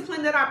the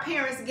discipline that our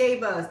parents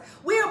gave us.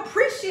 We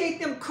appreciate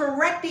them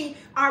correcting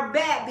our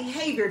bad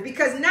behavior,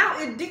 because now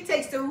it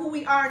dictates to who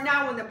we are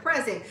now in the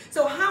present.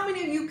 So how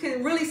many of you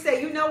can really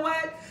say, you know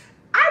what?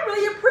 I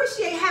really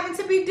appreciate having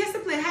to be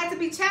disciplined, had to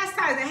be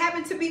chastised, and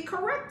having to be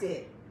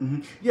corrected.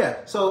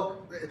 Yeah, so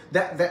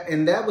that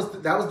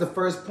was the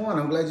first point.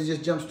 I'm glad you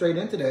just jumped straight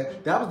into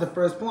that. That was the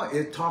first point.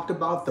 It talked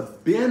about the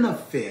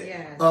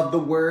benefit of the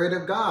word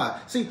of God.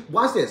 See,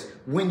 watch this.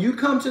 When you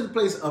come to the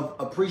place of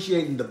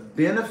appreciating the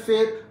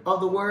benefit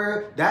of the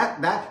word,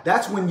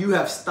 that's when you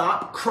have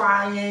stopped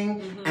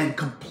crying and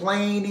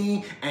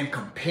complaining and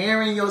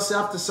comparing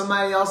yourself to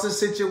somebody else's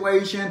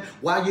situation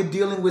while you're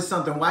dealing with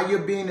something, while you're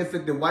being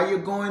afflicted, while you're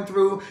going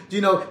through,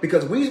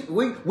 because we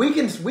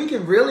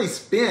can really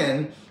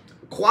spend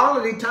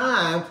quality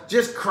time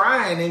just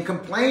crying and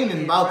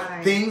complaining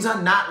about things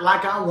are not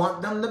like I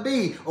want them to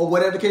be, or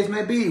whatever the case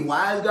may be.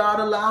 Why is God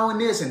allowing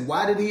this, and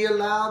why did he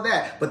allow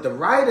that? But the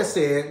writer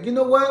said, you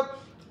know what?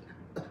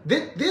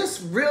 This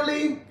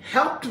really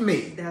helped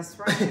me. That's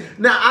right.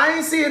 Now, I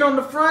ain't see it on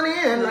the front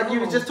end like you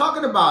were just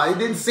talking about. It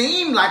didn't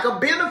seem like a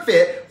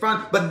benefit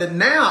but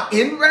now,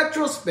 in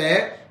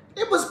retrospect,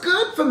 it was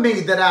good for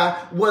me that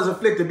I was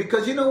afflicted,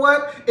 because you know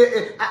what?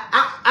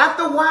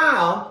 After a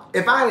while,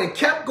 if I had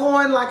kept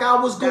going like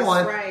I was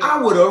going,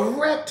 I would have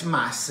wrecked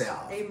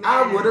myself. Amen.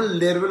 I would have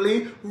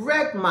literally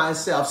wrecked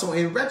myself. So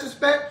in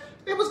retrospect,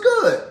 it was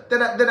good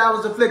that I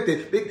was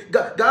afflicted.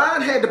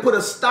 God had to put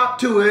a stop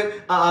to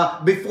it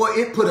before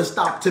it put a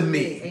stop to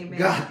me. Amen.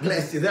 God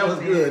bless you. That was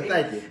good.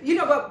 Thank you. You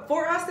know, but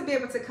for us to be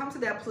able to come to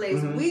that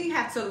place, we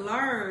have to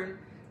learn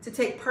to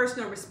take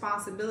personal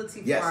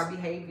responsibility for our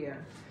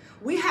behavior.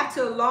 We have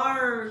to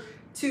learn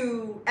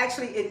to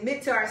actually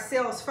admit to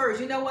ourselves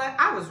first, you know what?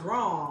 I was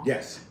wrong.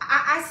 Yes.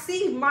 I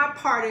see my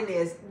part in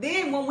this.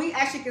 Then when we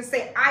actually can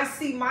say, I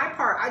see my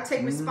part, I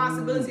take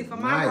responsibility for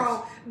my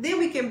wrong, then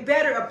we can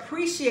better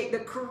appreciate the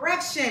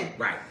correction.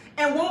 Right.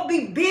 And won't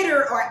be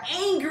bitter or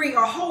angry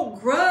or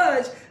hold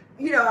grudge.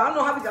 You know, I don't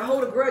know how we can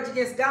hold a grudge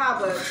against God,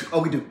 but...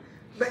 Oh, we do.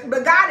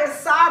 But God is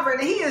sovereign,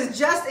 and he is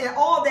just in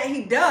all that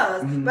he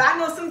does. But I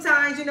know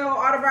sometimes,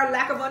 out of our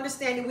lack of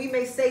understanding, we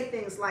may say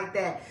things like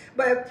that.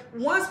 But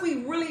once we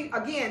really,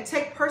 again,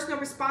 take personal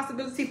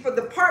responsibility for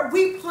the part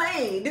we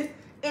played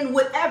in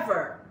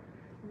whatever,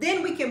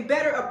 then we can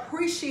better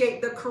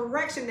appreciate the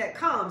correction that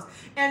comes.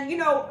 And,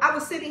 I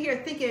was sitting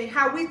here thinking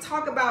how we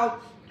talk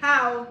about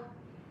how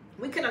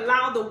we can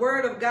allow the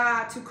word of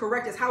God to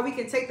correct us, how we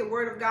can take the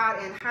word of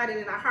God and hide it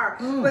in our heart.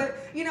 But,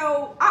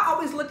 I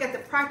always look at the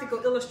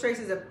practical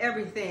illustrations of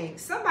everything.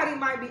 Somebody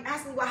might be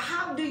asking, well,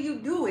 how do you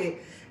do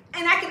it?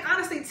 And I can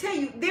honestly tell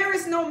you, there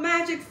is no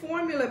magic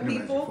formula,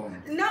 people.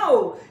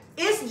 No,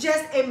 it's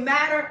just a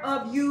matter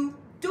of you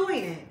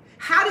doing it.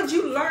 How did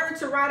you learn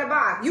to ride a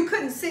bike? You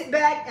couldn't sit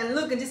back and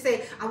look and just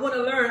say, I want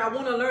to learn, I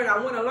want to learn, I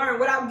want to learn,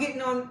 without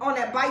getting on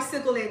that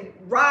bicycle and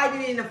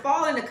riding it and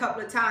falling a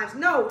couple of times.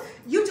 No,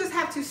 you just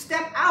have to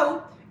step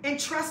out and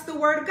trust the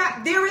word of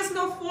God. There is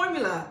no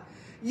formula.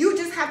 You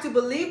just have to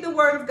believe the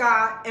word of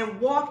God and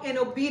walk in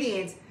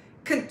obedience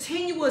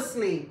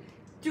continuously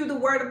through the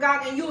word of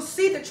God, and you'll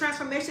see the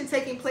transformation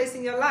taking place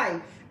in your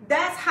life.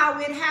 That's how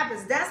it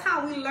happens. That's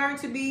how we learn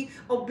to be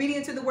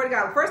obedient to the word of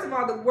God. First of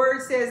all, the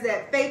word says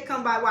that faith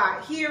comes by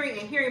what? Hearing,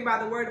 and hearing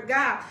by the word of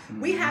God. Mm-hmm.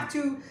 We have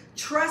to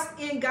trust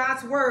in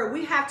God's word.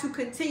 We have to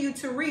continue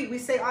to read. We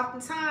say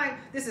oftentimes,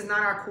 this is not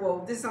our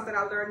quote, this is something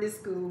I learned in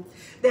school,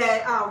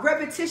 that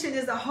repetition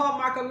is the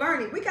hallmark of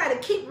learning. We got to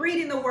keep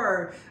reading the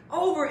word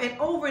over and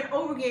over and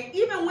over again.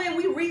 Even when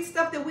we read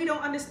stuff that we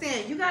don't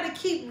understand, you got to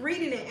keep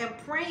reading it and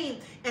praying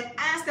and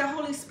ask the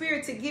Holy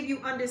Spirit to give you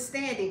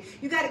understanding.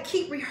 You got to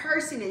keep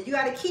rehearsing it. You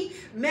got to keep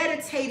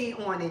meditating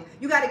on it.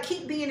 You got to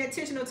keep being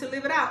intentional to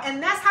live it out.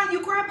 And that's how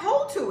you grab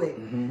hold to it.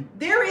 Mm-hmm.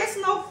 There is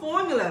no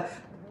formula.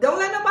 Don't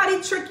let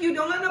nobody trick you.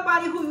 Don't let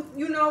nobody who,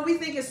 we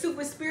think is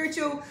super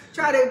spiritual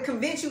try to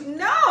convince you.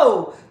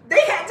 No,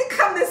 they had to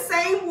come the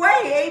same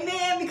way.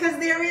 Amen. Because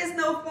there is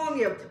no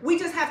formula. We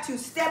just have to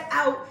step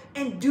out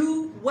and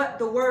do what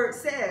the word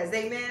says.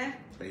 Amen.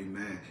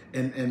 Amen.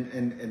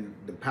 And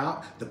the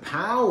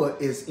power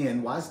is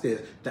in, watch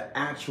this, the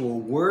actual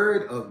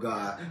word of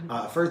God.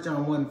 1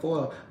 John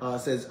 1:4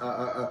 says,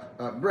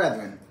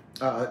 brethren,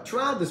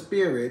 try the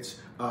spirits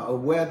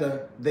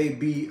whether they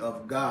be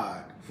of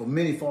God. For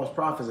many false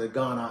prophets have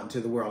gone out into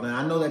the world. And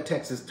I know that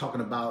text is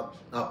talking about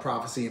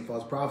prophecy and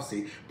false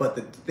prophecy, but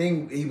the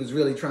thing he was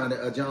really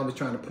John was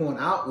trying to point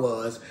out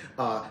was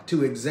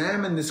to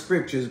examine the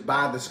scriptures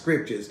by the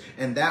scriptures.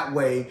 And that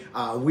way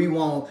we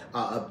won't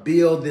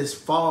build this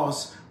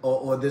false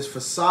or this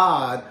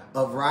facade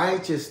of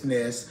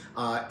righteousness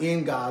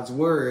in God's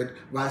word,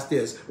 watch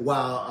this,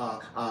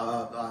 while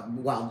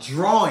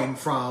drawing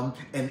from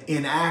an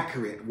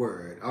inaccurate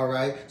word. All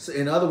right. So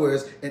in other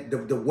words,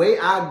 the way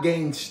I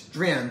gain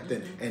strength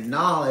and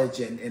knowledge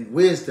and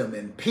wisdom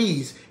and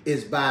peace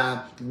is by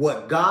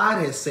what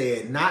God has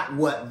said, not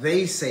what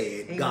they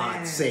said. Amen.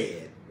 God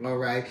said. All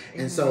right.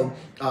 And so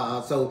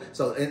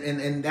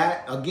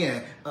that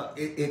again,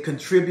 it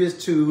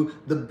contributes to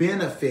the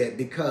benefit,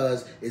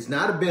 because it's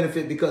not a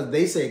benefit because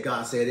they say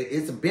God said it.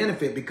 It's a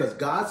benefit because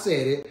God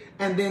said it.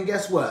 And then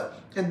guess what?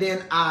 And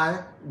then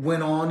I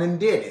went on and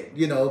did it,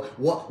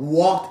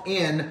 walked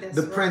in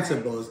the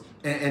principles.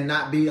 And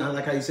not be,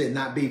 like how you said,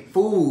 not be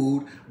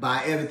fooled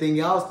by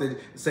everything else that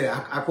say,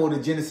 I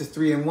quoted Genesis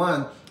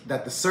 3:1,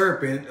 that the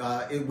serpent,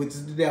 which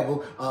is the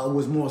devil,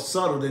 was more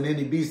subtle than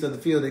any beast of the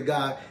field that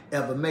God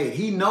ever made.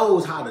 He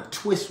knows how to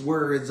twist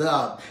words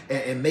up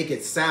and make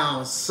it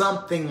sound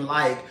something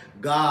like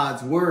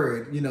God's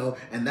word,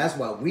 and that's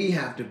why we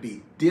have to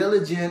be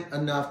diligent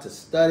enough to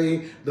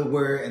study the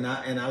word. And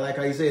I like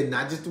how you said,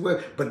 not just the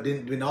word, but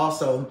then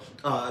also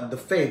the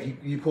faith.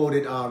 You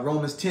quoted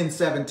Romans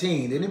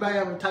 10:17. Anybody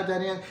ever type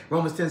that in?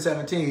 Romans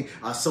 10:17.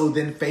 So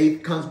then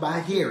faith comes by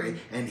hearing,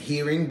 and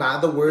hearing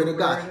by the word of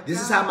God.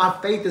 This is how my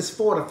faith is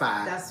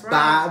fortified. That's right.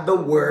 By the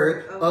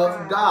word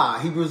of God.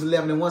 Hebrews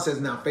 11:1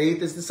 says, now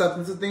faith is the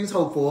substance of things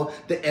hoped for,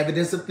 the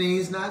evidence of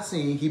things not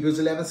seen. Hebrews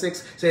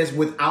 11:6 says,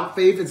 without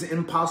faith it's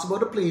impossible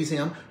to please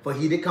him, for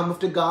he that cometh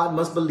to God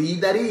must believe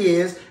that he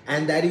is,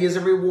 and that he is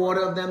a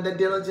rewarder of them that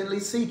diligently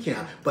seek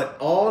him. But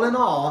all in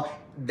all,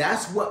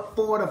 that's what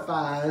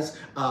fortifies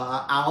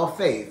our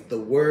faith, the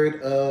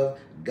word of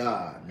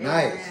God.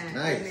 Nice, amen,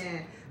 nice.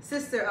 Amen.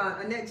 Sister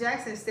Annette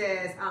Jackson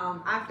says,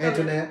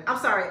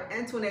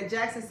 Antoinette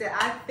Jackson said,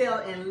 I fell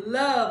in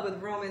love with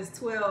Romans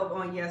 12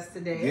 on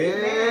yesterday.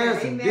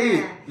 Yes, amen.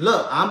 Indeed.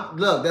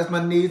 Look, that's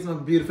my niece, my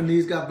beautiful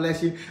niece. God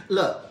bless you.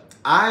 Look,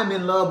 I am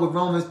in love with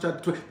Romans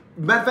chapter 12.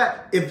 Matter of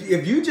fact,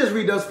 if you just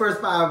read those first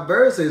 5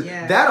 verses,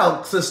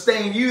 that'll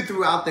sustain you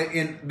throughout the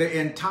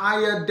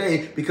entire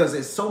day, because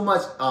it's so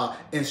much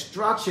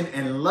instruction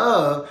and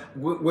love.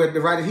 Where the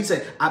writer, he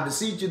said, I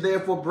beseech you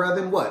therefore,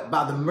 brethren, what?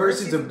 By the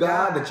mercies of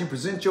God, that you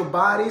present your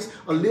bodies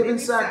a living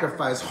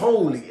sacrifice,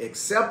 holy,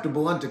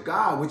 acceptable unto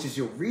God, which is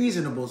your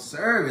reasonable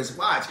service.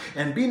 Watch.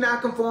 And be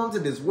not conformed to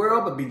this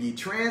world, but be ye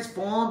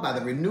transformed by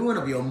the renewing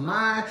of your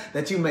mind,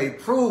 that you may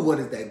prove what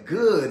is that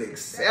good,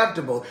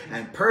 acceptable,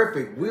 and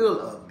perfect will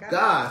of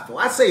God. For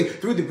I say,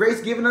 through the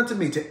grace given unto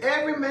me, to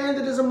every man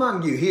that is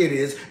among you, here it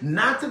is,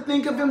 not to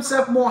think of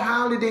himself more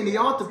highly than he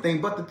ought to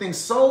think, but to think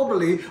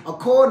soberly,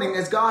 according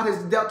as God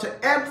has dealt to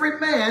every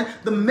man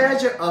the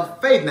measure of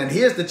faith. Now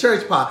here's the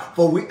church part.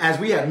 For as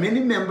we have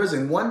many members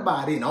in one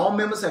body, and all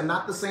members have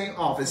not the same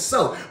office,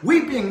 so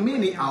we being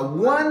many are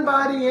one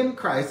body in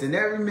Christ, and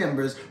every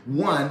member is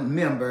one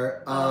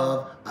member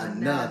of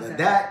another.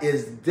 That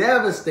is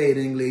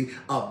devastatingly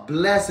a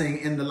blessing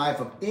in the life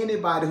of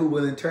anybody who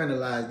will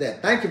internalize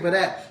that. Thank you for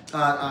that,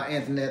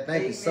 Antoinette.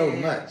 Thank you so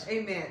much.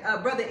 Amen.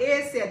 Brother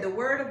Ed said, the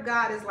word of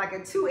God is like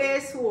a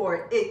two-edged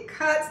sword. It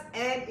cuts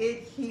and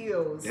it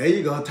heals. There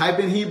you go. Type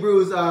in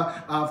Hebrews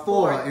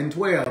 4 and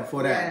 12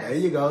 for that. There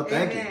you go.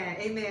 Thank you.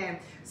 Amen.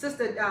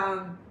 Sister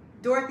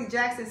Dorothy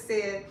Jackson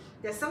said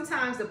that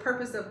sometimes the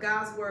purpose of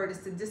God's word is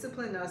to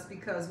discipline us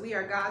because we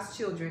are God's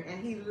children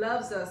and he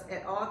loves us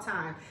at all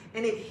times.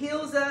 And it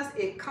heals us,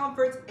 it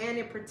comforts, and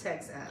it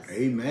protects us.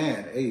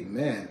 Amen.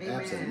 Amen.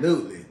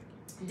 Absolutely.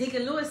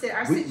 Deacon Lewis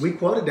said, we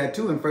quoted that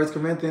too in 1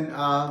 Corinthians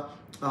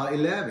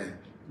 11.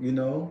 You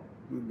know,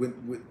 with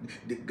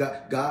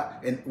God,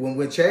 and when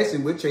we're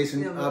chasing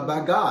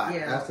by God.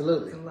 Yeah,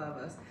 absolutely. To love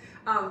us.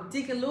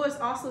 Deacon Lewis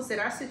also said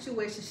our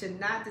situation should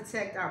not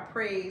detect our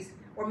praise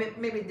or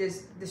maybe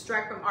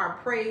distract from our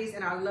praise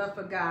and our love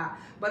for God.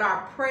 But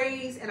our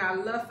praise and our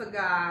love for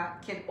God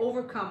can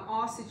overcome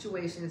all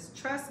situations.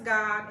 Trust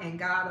God and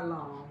God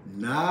alone.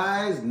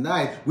 Nice.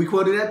 We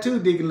quoted that too,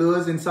 Deacon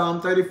Lewis, in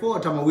Psalm 34,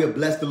 talking about we'll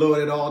bless the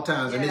Lord at all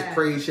times, and his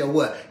praise shall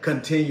what?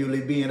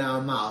 Continually be in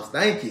our mouths.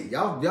 Thank you.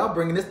 Y'all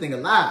bringing this thing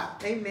alive.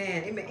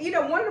 Amen. Amen. You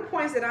know, one of the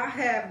points that I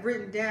have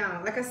written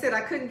down, like I said,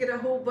 I couldn't get a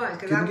whole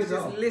bunch because I was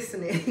just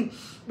listening.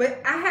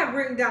 But I have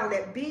written down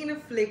that being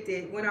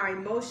afflicted when our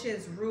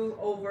emotions rule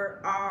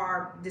over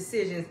our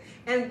decisions.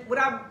 And what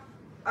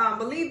I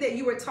believe that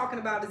you were talking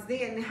about is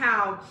then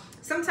how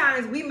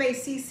sometimes we may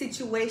see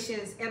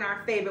situations in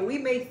our favor. We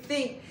may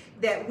think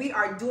that we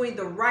are doing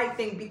the right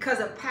thing because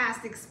of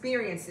past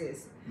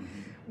experiences.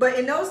 Mm-hmm. But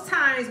in those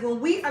times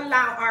when we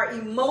allow our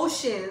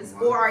emotions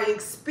or our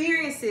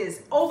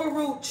experiences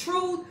overrule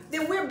truth,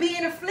 then we're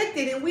being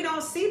afflicted and we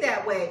don't see it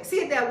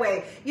that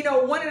way. You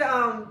know, one of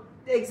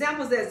the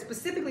examples that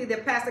specifically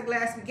that Pastor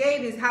Glassby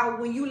gave is how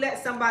when you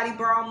let somebody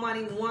borrow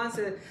money once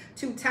or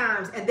two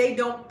times and they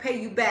don't pay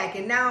you back,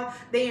 and now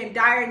they're in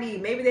dire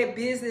need, maybe their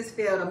business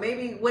failed or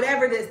maybe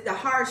whatever the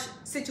harsh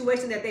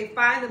situation that they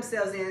find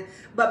themselves in,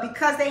 but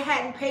because they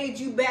hadn't paid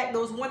you back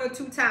those one or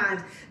two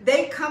times,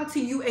 they come to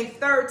you a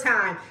third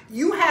time.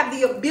 You have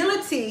the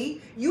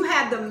ability, you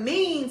have the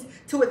means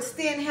to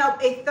extend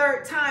help a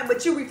third time,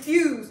 but you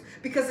refuse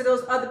because of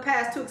those other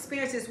past two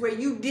experiences where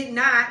you did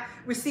not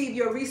receive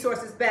your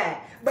resources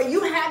back. But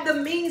you had the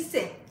means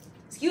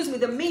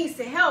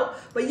to help,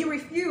 but you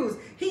refuse.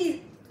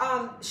 He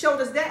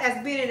showed us that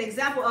as being an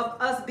example of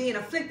us being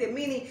afflicted,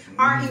 meaning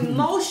our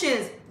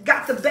emotions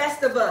got the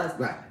best of us.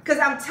 Right. Because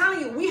I'm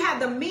telling you, we have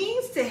the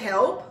means to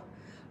help,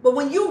 but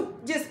when you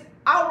just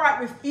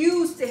outright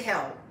refuse to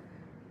help,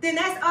 then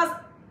that's us.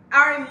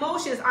 Our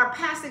emotions, our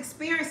past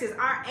experiences,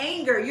 our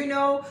anger, you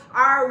know,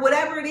 our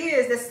whatever it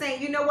is that's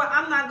saying, you know what,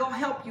 I'm not going to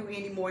help you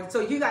anymore.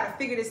 So you got to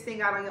figure this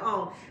thing out on your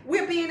own.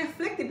 We're being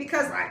afflicted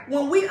because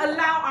when we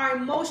allow our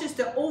emotions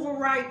to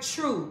override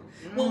truth,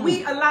 when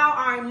we allow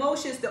our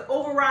emotions to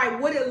override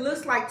what it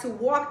looks like to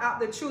walk out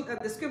the truth of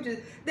the scriptures,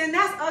 then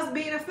that's us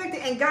being afflicted.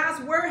 And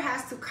God's word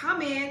has to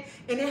come in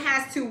and it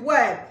has to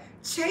what?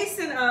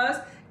 Chasten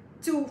us.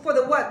 For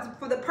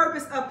the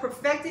purpose of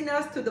perfecting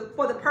us, for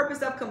the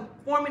purpose of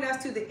conforming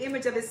us to the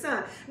image of his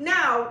son.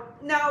 Now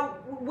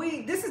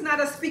this is not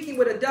us speaking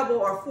with a double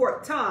or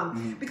forked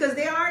tongue, because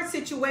there are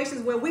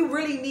situations where we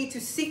really need to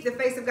seek the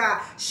face of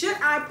God. Should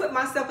I put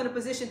myself in a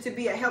position to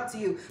be a help to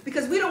you?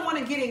 Because we don't want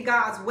to get in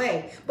God's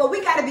way, but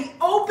we got to be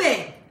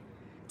open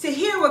to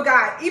hear what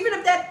God, even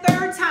if that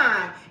third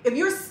time, if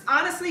you're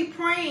honestly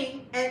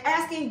praying and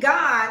asking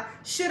God,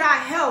 should I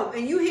help?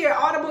 And you hear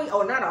audible,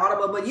 or not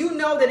audible, but you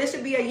know that it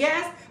should be a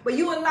yes, but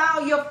you allow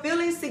your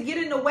feelings to get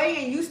in the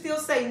way and you still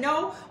say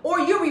no, or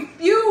you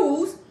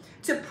refuse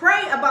to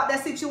pray about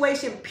that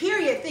situation,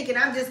 period, thinking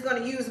I'm just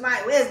going to use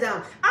my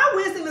wisdom. Our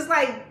wisdom is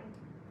like,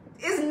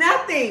 it's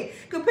nothing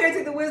compared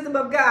to the wisdom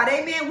of God.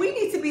 Amen. We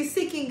need to be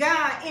seeking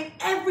God in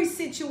every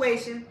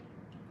situation,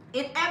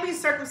 in every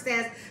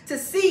circumstance, to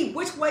see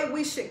which way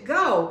we should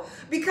go,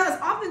 because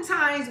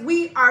oftentimes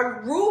we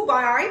are ruled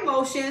by our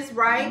emotions,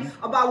 right?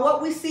 About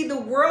what we see the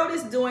world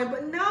is doing.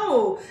 But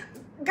no,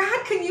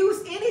 God can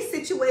use any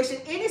situation,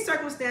 any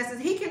circumstances.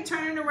 He can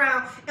turn it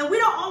around, and we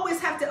don't always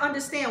have to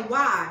understand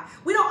why.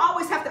 We don't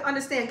always have to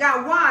understand,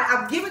 God, why?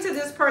 I've given to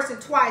this person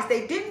twice.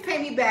 They didn't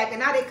pay me back, and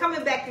now they're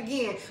coming back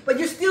again, but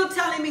you're still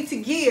telling me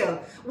to give.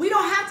 We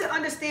don't have to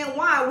understand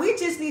why. We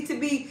just need to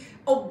be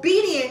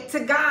obedient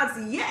to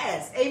God's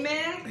yes.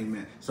 Amen.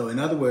 Amen. So in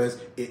other words,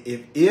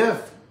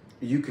 if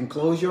you can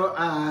close your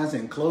eyes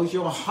and close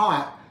your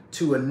heart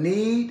to a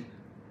need,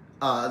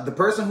 the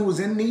person who's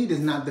in need is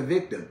not the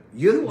victim.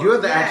 You're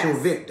the actual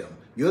victim.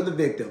 You're the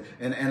victim.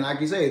 And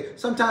like you say,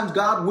 sometimes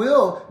God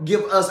will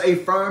give us a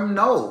firm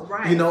no,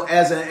 you know,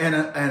 as an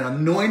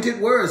anointed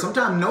word.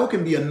 Sometimes no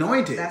can be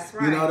anointed. That's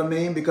right. You know what I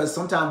mean? Because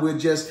sometimes we're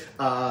just,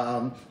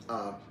 what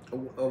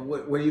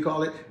do you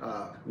call it?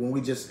 When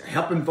we just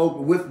helping folk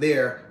with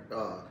their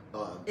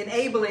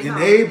enabling.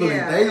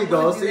 There you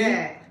go. See,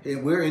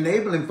 and we're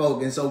enabling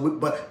folk, and so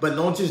but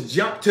don't just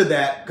jump to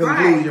that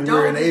conclusion.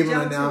 We're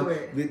enabling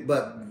them,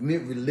 but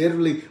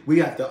literally we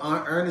have to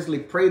earnestly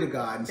pray to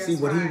God and see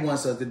what He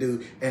wants us to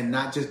do, and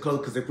not just close.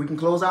 Because if we can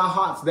close our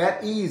hearts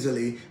that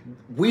easily,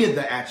 we're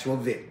the actual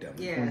victim.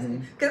 Yes,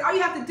 because all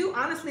you have to do,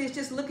 honestly, is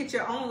just look at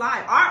your own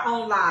life, our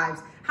own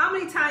lives. How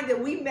many times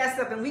that we mess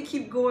up and we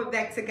keep going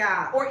back to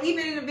God? Or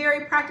even in a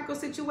very practical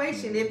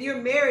situation, if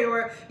you're married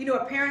or,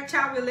 a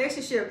parent-child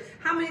relationship,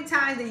 how many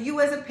times that you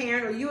as a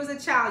parent or you as a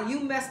child,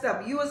 you messed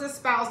up, you as a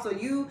spouse or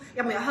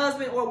a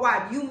husband or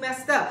wife, you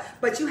messed up,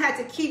 but you had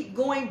to keep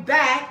going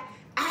back,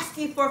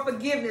 asking for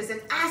forgiveness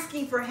and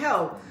asking for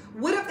help.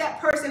 What if that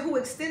person who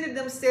extended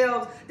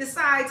themselves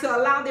decide to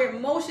allow their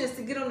emotions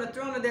to get on the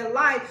throne of their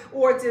life,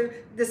 or to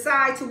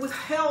decide to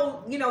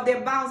withhold, their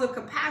bounds of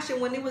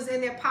compassion when it was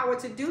in their power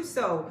to do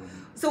so?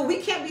 So we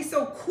can't be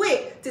so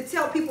quick to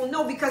tell people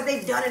no because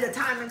they've done it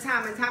time and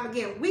time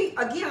again.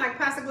 Again, like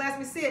Pastor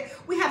Glassman said,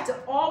 we have to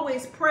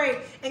always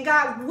pray. And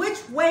God,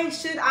 which way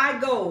should I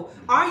go?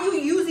 Are you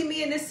using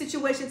me in this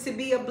situation to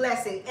be a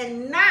blessing,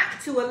 and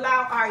not to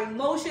allow our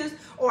emotions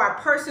or our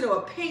personal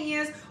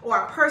opinions or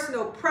our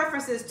personal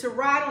preferences to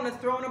ride on the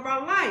throne of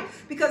our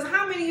life? Because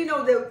how many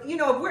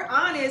if we're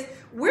honest,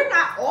 we're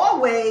not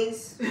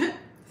always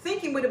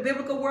thinking with a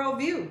biblical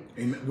worldview.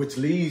 Which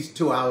leads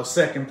to our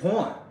second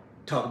point.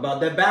 Talk about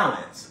that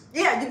balance.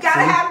 Yeah, you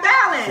gotta have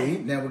balance. See,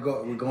 now we're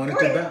going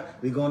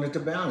into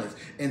balance,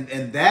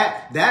 and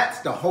that's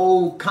the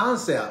whole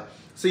concept.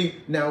 See,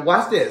 now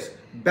watch this.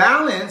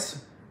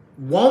 Balance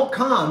won't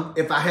come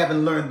if I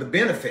haven't learned the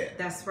benefit.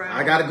 That's right.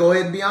 I got to go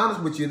ahead and be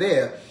honest with you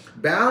there.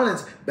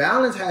 Balance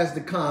has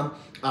to come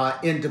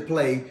into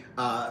play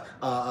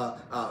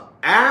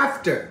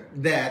after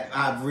that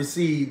I've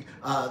received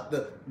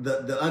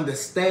the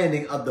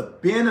understanding of the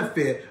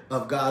benefit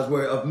of God's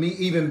word, of me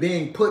even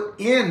being put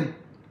in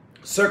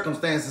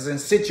circumstances and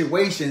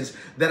situations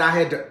that I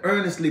had to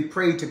earnestly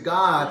pray to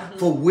God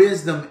for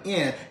wisdom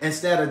in,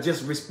 instead of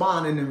just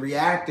responding and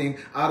reacting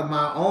out of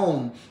my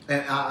own.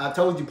 And I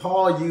told you,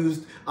 Paul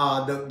used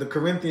the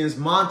Corinthians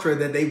mantra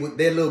that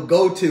their little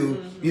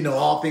go-to,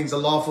 all things are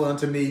lawful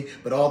unto me,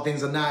 but all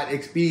things are not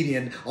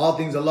expedient. All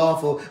things are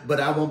lawful,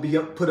 but I won't be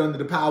put under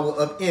the power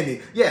of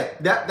any. Yeah,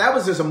 that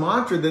was just a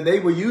mantra that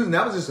they were using.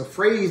 That was just a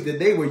phrase that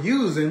they were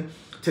using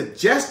to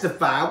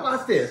justify,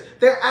 watch this,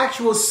 their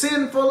actual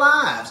sinful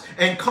lives,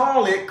 and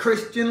call it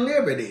Christian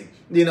liberty.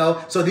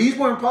 So these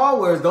weren't Paul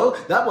words, though.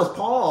 That was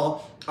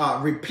Paul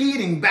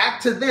repeating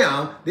back to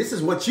them, this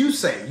is what you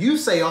say. You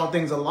say all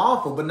things are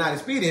lawful but not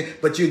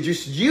expedient, but you're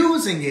just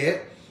using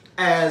it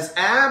as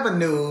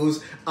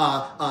avenues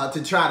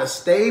to try to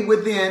stay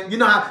within. You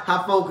know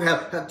how folk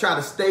have tried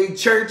to stay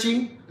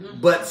churchy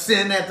but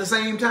sin at the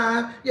same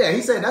time? Yeah,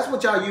 he said that's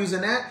what y'all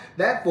using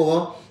that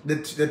for.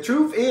 The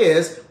truth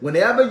is,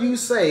 whenever you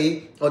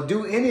say or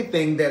do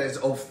anything that is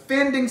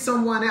offending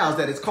someone else,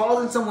 that is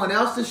causing someone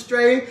else to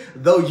stray,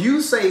 though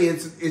you say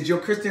it's your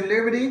Christian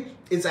liberty,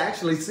 it's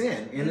actually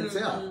sin in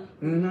itself.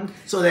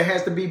 So there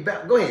has to be,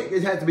 go ahead,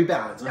 it has to be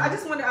balanced. I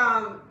just want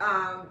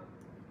to,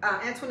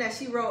 Antoinette,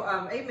 she wrote,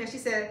 amen, she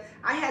said,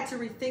 I had to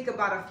rethink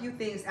about a few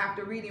things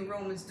after reading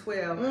Romans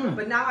 12,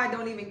 but now I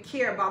don't even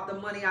care about the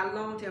money I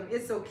loaned him.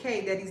 It's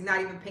okay that he's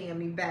not even paying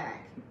me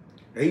back.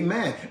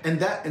 Amen. And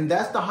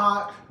that's the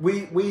heart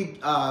we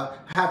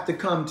have to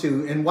come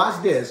to. And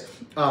watch this.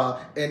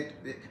 And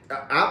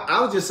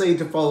I'll just say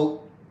to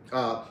folk,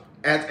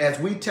 as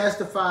we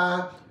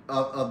testify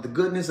of the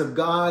goodness of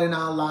God in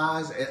our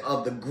lives,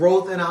 of the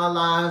growth in our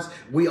lives,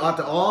 we ought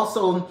to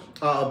also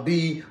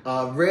be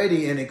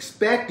ready and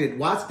expected,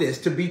 watch this,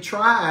 to be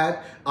tried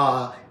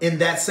in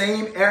that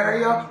same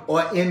area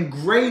or in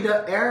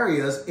greater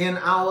areas in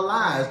our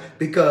lives.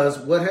 Because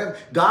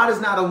God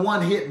is not a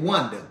one-hit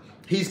wonder.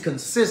 He's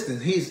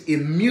consistent. He's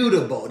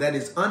immutable. That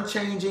is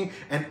unchanging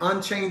and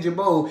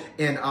unchangeable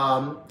in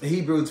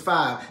Hebrews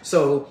 5.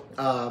 So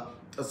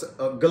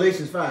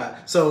Galatians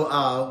 5.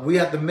 So we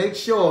have to make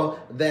sure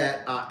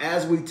that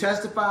as we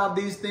testify of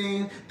these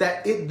things,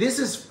 that this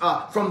is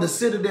from the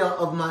citadel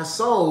of my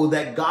soul,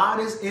 that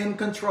God is in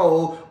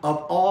control of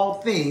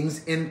all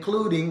things,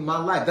 including my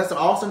life. That's an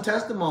awesome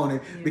testimony,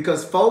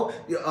 because folk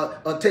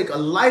take a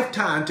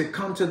lifetime to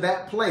come to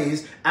that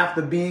place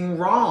after being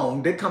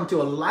wrong. They come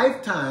to a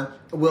lifetime,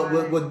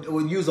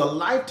 will use a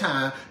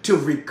lifetime to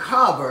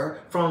recover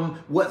from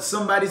what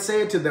somebody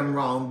said to them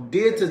wrong,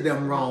 did to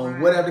them wrong,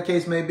 whatever the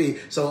case may be.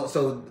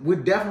 So we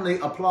definitely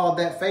applaud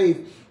that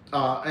faith,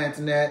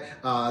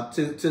 Antoinette,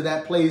 to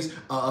that place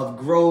of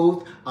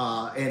growth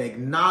and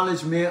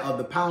acknowledgement of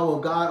the power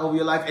of God over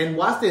your life. And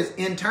watch this.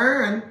 In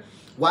turn,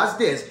 watch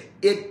this.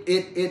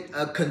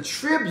 It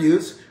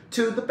contributes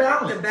to the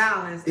balance. The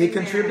balance. It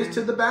contributes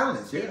to the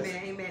balance. Yes.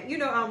 Amen. Amen. You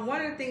know,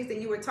 one of the things that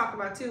you were talking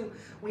about too,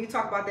 when you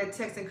talk about that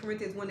text in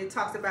Corinthians, when it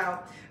talks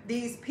about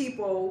these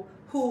people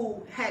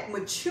who had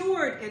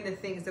matured in the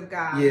things of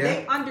God,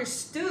 they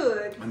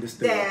understood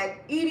that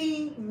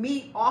eating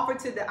meat offered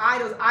to the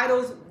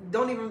idols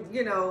don't even,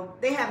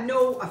 they have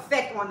no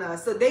effect on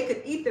us. So they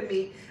could eat the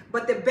meat.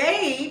 But the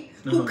babe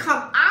who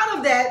come out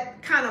of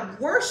that kind of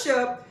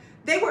worship,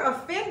 they were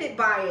offended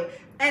by it.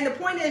 And the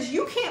point is,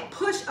 you can't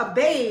push a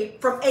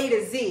babe from A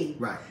to Z.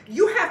 Right.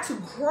 You have to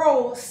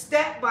grow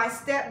step by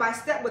step by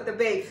step with the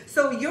babe.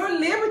 So your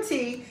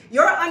liberty,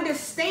 your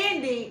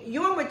understanding,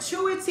 your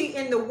maturity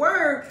in the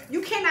word,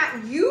 you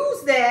cannot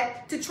use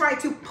that to try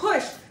to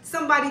push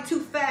somebody too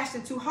fast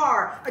and too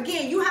hard.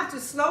 Again, you have to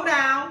slow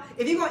down.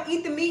 If you're going to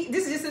eat the meat,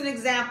 this is just an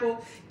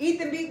example. Eat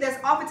the meat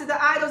that's offered to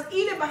the idols.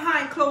 Eat it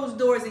behind closed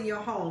doors in your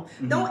home.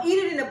 Don't eat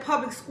it in a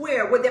public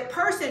square where the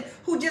person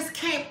who just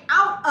came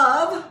out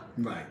of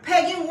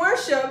pagan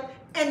worship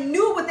and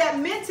knew what that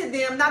meant to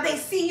them, now they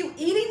see you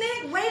eating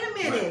it? Wait a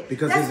minute. Right.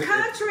 Because that's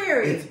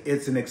contrary.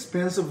 It's an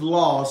expensive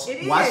loss.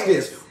 Watch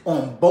this.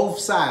 On both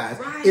sides.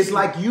 Right. It's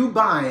like you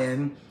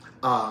buying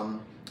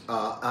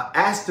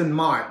Aston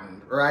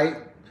Martin, right?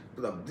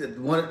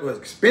 One was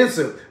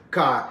expensive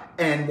car.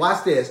 And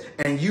watch this.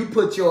 And you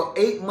put your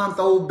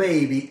 8-month-old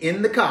baby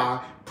in the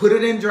car, put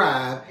it in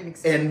drive,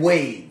 and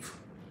wave.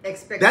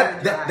 Expecting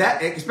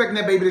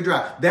that baby to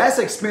drive. That's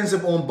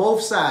expensive on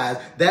both sides.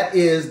 That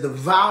is the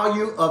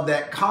value of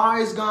that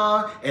car is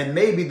gone, and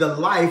maybe the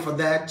life of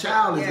that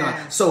child is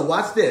gone. So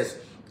watch this.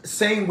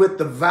 Same with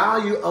the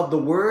value of the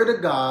word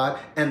of God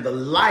and the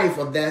life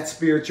of that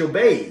spiritual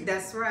babe.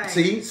 That's right.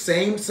 See,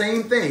 same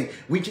thing.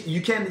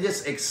 You can't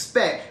just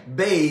expect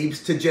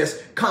babes to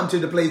just come to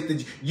the place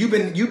that you've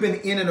been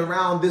in and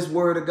around this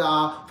word of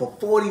God for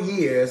 40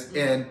 years,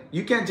 and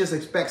you can't just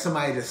expect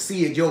somebody to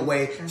see it your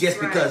way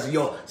because of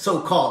your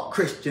so-called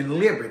Christian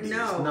liberties.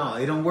 No,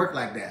 it don't work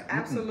like that.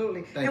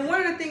 Absolutely. And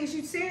one of the things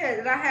you said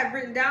that I have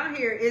written down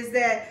here is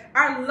that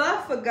our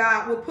love for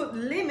God will put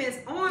limits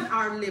on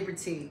our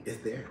liberty. Is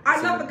there?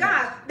 Our love for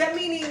God, that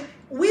meaning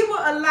we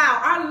will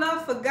allow our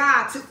love for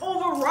God to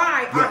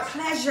override our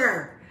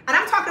pleasure. And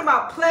I'm talking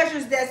about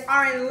pleasures that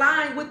are in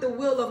line with the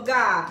will of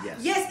God.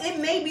 Yes,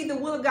 it may be the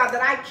will of God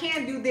that I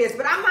can do this,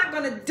 but I'm not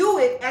going to do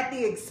it at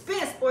the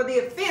expense or the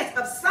offense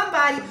of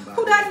somebody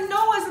who doesn't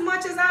know as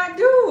much as I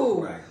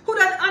do, who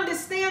doesn't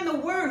understand the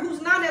word,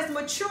 who's not as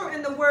mature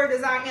in the word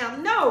as I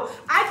am. No,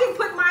 I can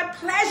put my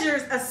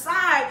pleasures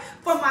aside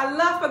for my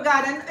love for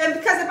God. And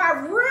because if I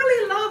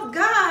really love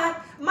God,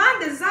 my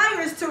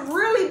desire is to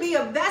really be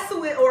a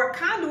vessel or a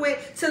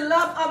conduit to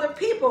love other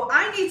people.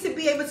 I need to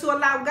be able to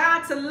allow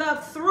God to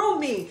love through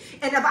me.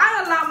 And if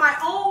I allow my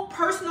own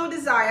personal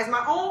desires,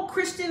 my own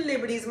Christian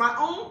liberties, my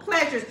own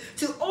pleasures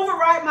to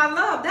override my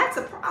love, that's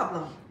a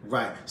problem.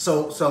 Right.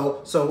 So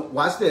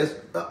watch this,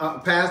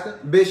 Pastor,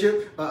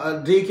 Bishop,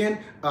 Deacon,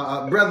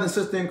 brother and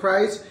sister in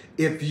Christ.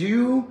 If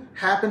you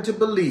happen to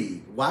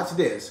believe, watch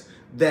this,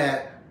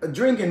 that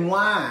drinking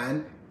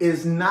wine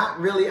is not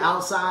really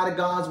outside of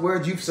God's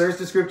word. You've searched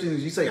the scriptures and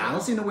you say, I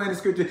don't see nowhere in the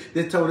scripture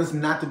that told us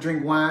not to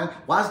drink wine.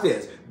 Watch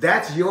this.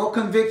 That's your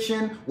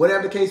conviction,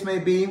 whatever the case may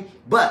be.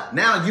 But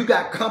now you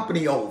got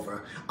company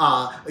over.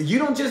 You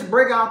don't just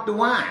break out the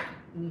wine.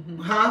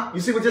 You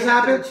see what just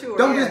happened?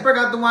 Don't just break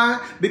out the wine,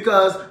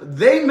 because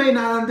they may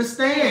not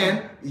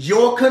understand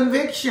your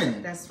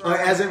conviction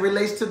as it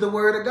relates to the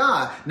word of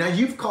God. Now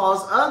you've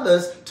caused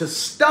others to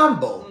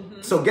stumble.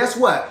 So guess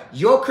what?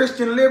 Your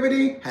Christian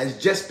liberty has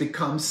just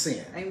become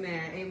sin.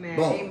 Amen.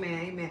 Boom.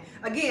 Amen.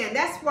 Again,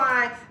 that's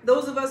why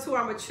those of us who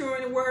are mature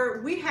in the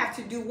word, we have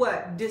to do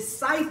what?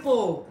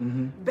 Disciple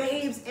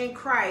babes in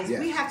Christ.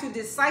 We have to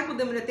disciple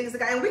them in the things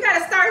of God. And we got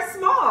to start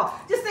small.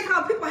 Just think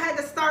how people had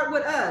to start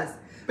with us.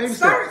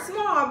 Start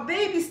small,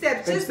 baby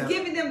steps, just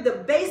giving them the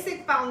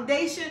basic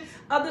foundation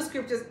of the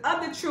scriptures,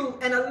 of the truth,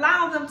 and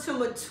allow them to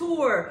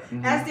mature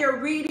as they're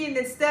reading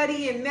and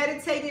studying and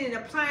meditating and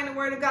applying the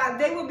word of God.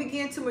 They will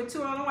begin to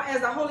mature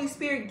as the Holy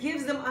Spirit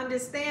gives them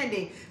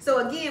understanding.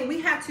 So again, we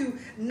have to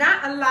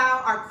not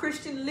allow our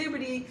Christian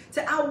liberty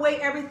to outweigh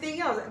everything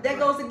else. That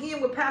goes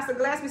again with Pastor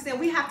Glassman saying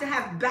we have to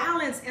have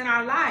balance in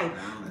our life,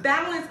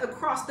 balance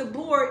across the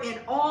board in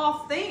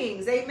all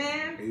things.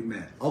 Amen.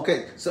 Amen.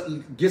 Okay,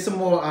 so get some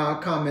more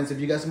comments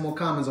if you got some more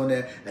comments on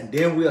that, and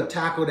then we'll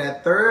tackle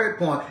that third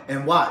point.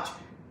 And watch,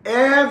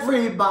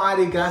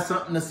 everybody got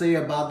something to say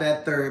about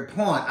that third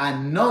point. I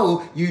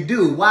know you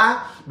do.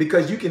 Why?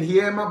 Because you can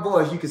hear my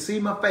voice, you can see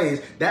my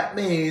face. That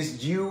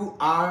means you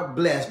are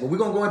blessed. But we're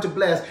gonna go into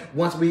blessed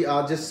once we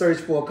just search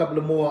for a couple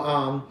of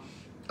more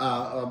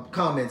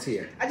comments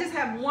here. I just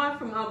have one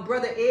from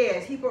Brother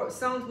Ed. He wrote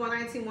Psalms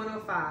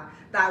 119:105.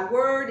 Thy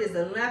word is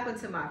a lamp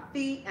unto my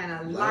feet and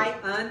a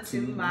light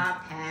unto my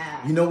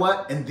path. You know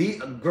what? And the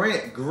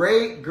great.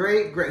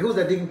 Who's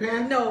that, Deacon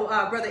Pan? No,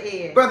 Brother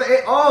Ed. Brother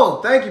Ed.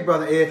 Oh, thank you,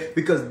 Brother Ed.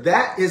 Because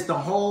that is the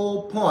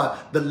whole point.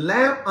 The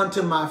lamp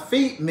unto my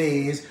feet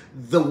means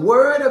the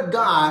word of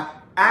God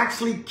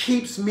actually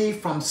keeps me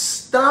from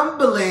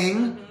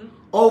stumbling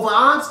over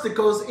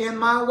obstacles in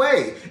my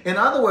way. In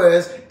other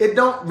words, it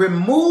don't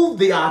remove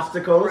the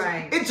obstacles.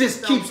 It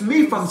just keeps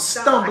me from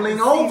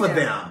stumbling over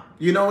them.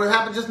 You know what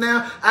happened just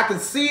now? I can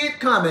see it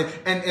coming.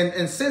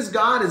 And since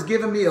God has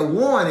given me a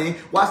warning,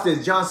 watch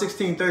this, John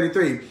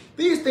 16:33.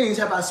 These things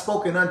have I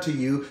spoken unto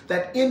you,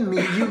 that in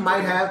me you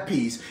might have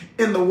peace.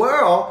 In the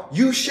world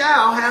you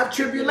shall have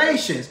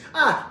tribulations.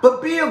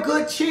 But be of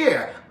good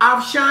cheer.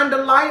 I've shined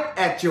a light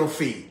at your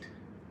feet.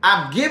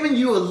 I've given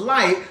you a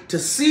light to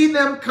see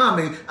them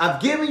coming.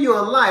 I've given you a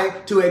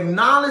light to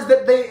acknowledge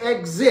that they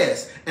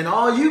exist. And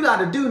all you got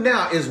to do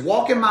now is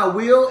walk in my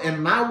will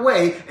and my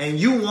way, and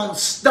you won't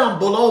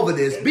stumble over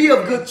this. Be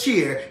of good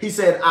cheer. He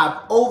said, I've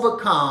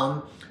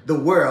overcome the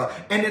world.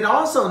 And it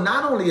also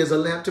not only is a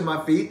lamp to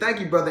my feet, thank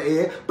you, Brother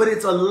Ed, but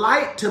it's a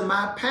light to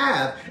my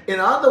path. In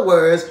other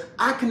words,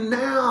 I can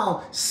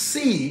now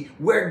see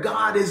where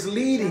God is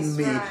leading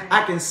me. Right.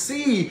 I can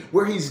see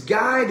where he's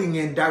guiding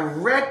and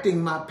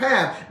directing my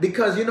path,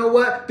 because you know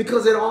what?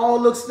 Because it all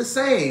looks the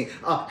same.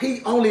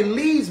 He only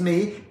leads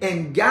me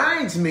and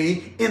guides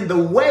me in the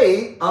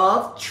way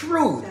of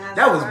truth.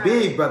 That was right.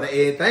 big, Brother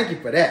Ed. Thank you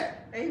for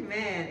that.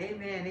 Amen.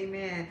 Amen.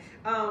 Amen.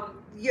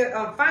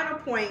 Your final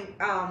point,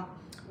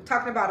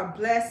 talking about a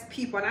blessed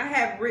people, and I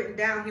have written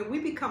down here, we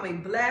become a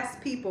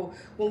blessed people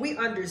when we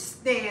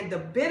understand the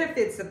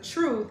benefits of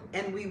truth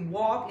and we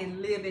walk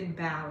and live in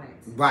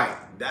balance. Right.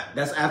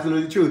 That's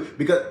absolutely true.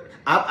 Because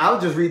I'll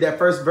just read that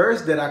first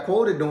verse that I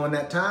quoted during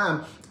that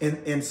time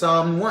in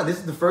Psalm 1. This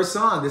is the first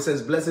Psalm that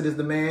says, blessed is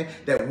the man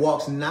that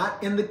walks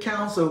not in the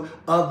counsel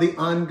of the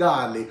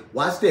ungodly.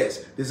 Watch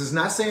this. This is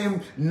not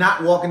saying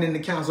not walking in the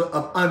counsel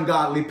of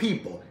ungodly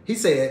people. He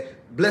said,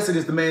 blessed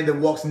is the man that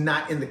walks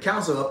not in the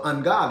counsel of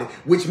ungodly,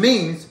 which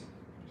means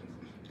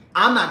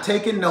I'm not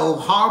taking no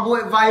horrible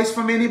advice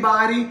from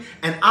anybody,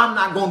 and I'm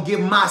not going to give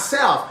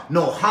myself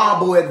no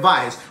horrible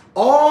advice.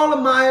 All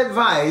of my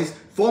advice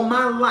for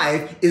my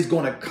life is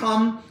going to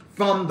come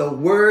from the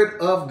word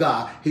of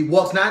God. He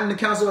walks not in the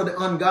counsel of the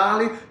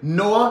ungodly,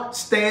 nor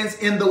stands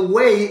in the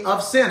way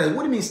of sinners.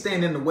 What do you mean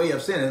stand in the way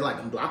of sinners? Like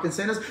I'm blocking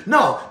sinners?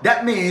 No,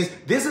 that means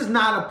this is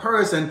not a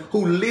person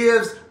who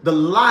lives the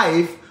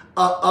life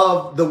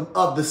of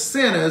the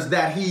sinners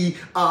that he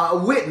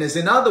witnessed.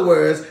 In other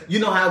words, you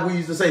know how we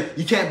used to say,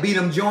 you can't beat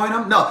them, join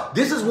them? No,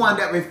 this is one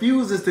that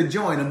refuses to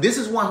join them. This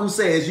is one who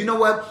says, you know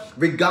what,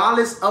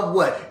 regardless of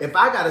what, if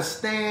I got to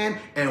stand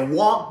and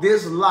walk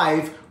this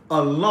life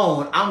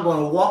alone, I'm going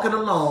to walk it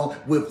alone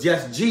with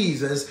just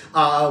Jesus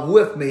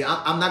with me.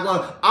 I'm not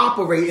going to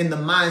operate in the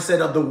mindset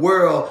of the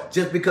world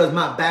just because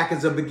my back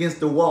is up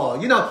against the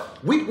wall. You know,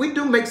 we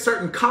do make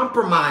certain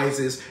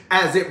compromises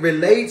as it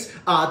relates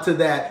to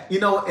that, you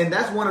know, and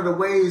that's one of the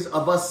ways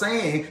of us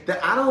saying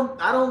that I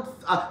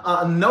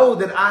don't know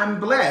that I'm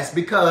blessed,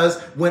 because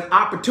when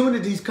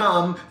opportunities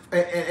come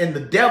and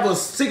the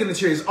devil's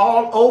signature is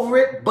all over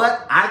it,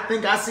 but I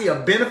think I see a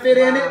benefit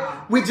in it,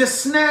 we just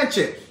snatch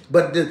it.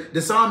 But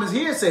the psalmist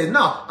here says,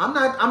 no, I'm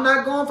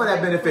not going for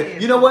that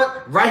benefit. You know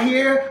what? Right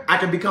here, I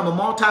can become a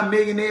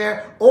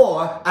multimillionaire,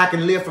 or I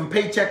can live from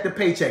paycheck to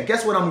paycheck.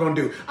 Guess what I'm going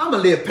to do? I'm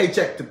going to live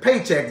paycheck to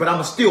paycheck, but I'm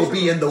going to still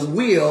be in the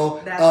will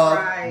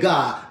of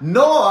God.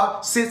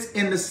 Nor sits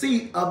in the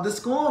seat of the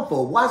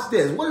scornful. Watch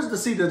this. What is the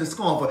seat of the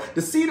scornful?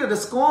 The seat of the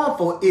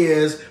scornful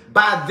is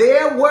by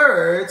their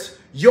words,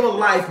 your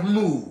life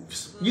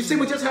moves. You see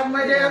what just happened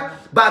right there?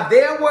 By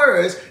their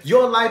words,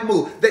 your life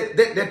moves.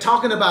 They're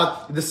talking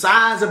about the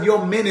size of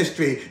your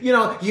ministry. You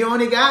know, you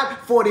only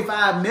got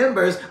 45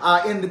 members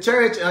in the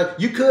church.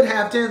 You could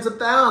have tens of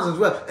thousands.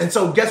 Well, and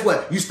so guess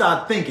what? You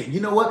start thinking, you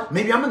know what?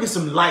 Maybe I'm going to get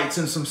some lights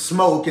and some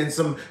smoke and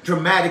some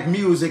dramatic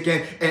music.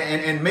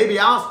 And maybe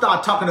I'll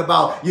start talking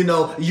about, you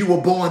know, you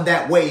were born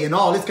that way and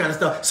all this kind of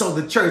stuff so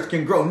the church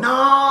can grow.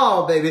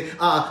 No, baby.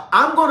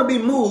 I'm going to be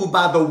moved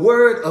by the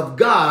word of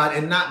God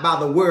and not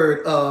by the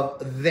word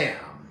of them.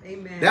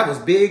 Amen. That was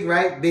big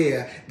right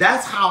there.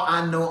 That's how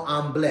I know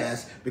I'm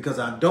blessed, because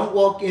I don't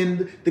walk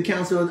in the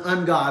counsel of the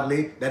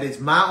ungodly. That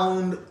is my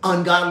own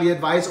ungodly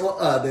advice or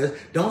others.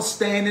 Don't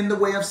stand in the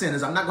way of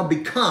sinners. I'm not going to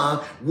become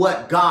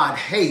what God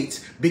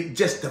hates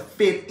just to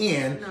fit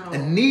in. No.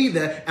 And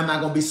neither am I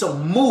going to be so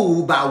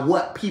moved by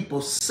what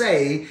people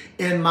say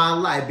in my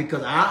life,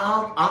 because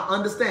I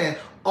understand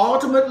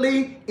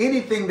ultimately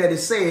anything that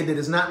is said that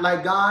is not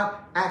like God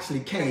actually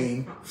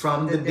came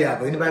from the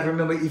devil. Anybody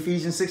remember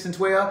Ephesians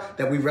 6:12?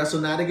 That we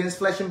wrestle not against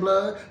flesh and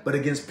blood, but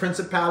against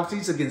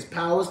principalities, against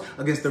powers,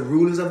 against the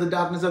rulers of the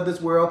darkness of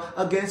this world,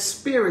 against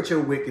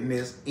spiritual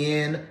wickedness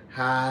in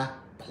high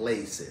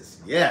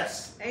places.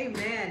 Yes.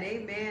 Amen.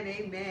 Amen.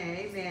 Amen.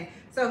 Amen.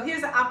 So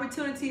here's an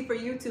opportunity for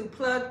you to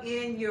plug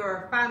in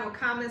your final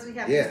comments. We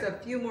have just a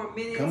few more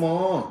minutes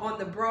on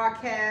the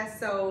broadcast.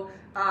 So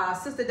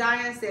Sister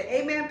Diane said,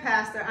 amen,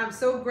 Pastor. I'm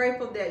so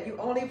grateful that you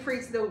only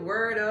preach the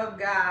word of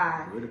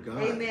God. Word of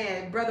God.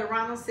 Amen. Brother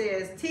Ronald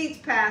says,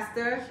 teach,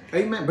 Pastor.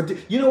 Amen.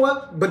 But you know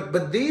what?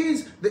 But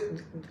these,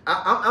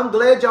 I'm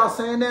glad y'all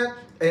saying that.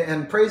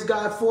 And praise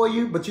God for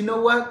you. But you know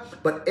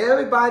what? But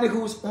everybody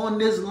who's on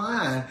this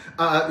line,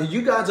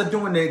 you guys are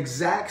doing the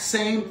exact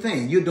same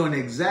thing. You're doing the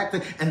exact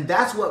thing. And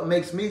that's what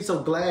makes me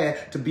so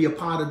glad to be a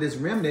part of this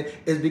remnant,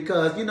 is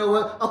because, you know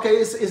what? Okay,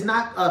 it's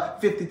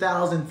not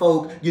 50,000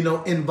 folk, you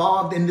know,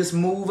 involved in this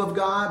move of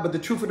God. But the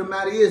truth of the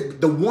matter is,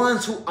 the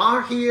ones who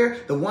are here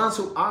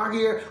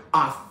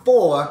are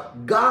for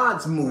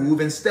God's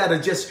move, instead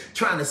of just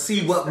trying to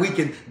see what we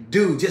can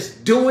do,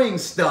 just doing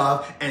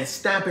stuff and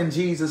stamping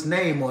Jesus'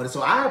 name on it.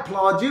 So I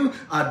applaud you,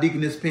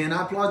 Deaconess Penn.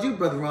 I applaud you,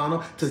 Brother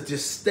Ronald, to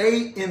just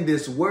stay in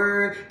this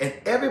word. And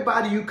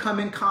everybody you come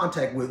come in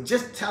contact with,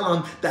 just tell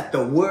them that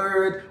the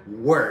word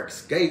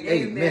works.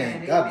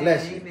 Amen. God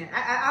bless you. Amen.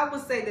 I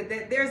would say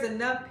that there's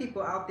enough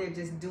people out there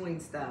just doing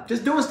stuff.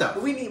 Just doing stuff.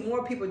 But we need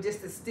more people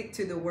just to stick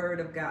to the word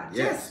of God.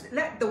 Yes. Just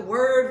let the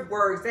word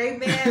work.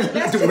 Amen.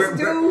 Let's just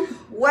do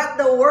what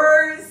the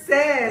word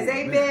says.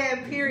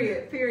 Amen.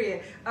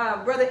 Period.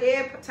 Brother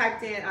Ed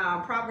typed in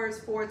Proverbs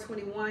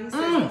 4:21. He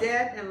says,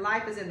 death and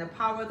life is in the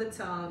power of the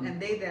tongue, and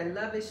they that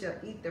love it shall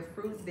eat the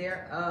fruit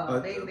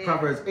thereof. Amen.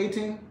 Proverbs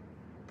 18?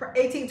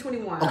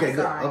 18:21. Okay, good.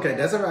 Sorry. Okay,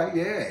 that's all right.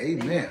 Yeah,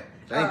 amen.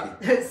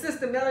 Thank you.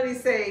 Sister Melody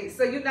says,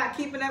 so you're not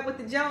keeping up with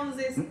the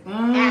Joneses?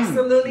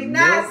 Absolutely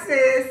not,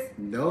 sis.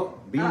 Nope.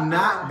 Be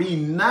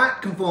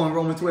not conformed,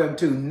 Romans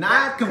 12:2.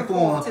 Not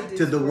conform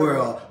to the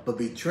world, but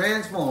be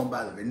transformed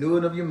by the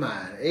renewing of your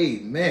mind.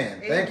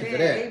 Amen. Thank you for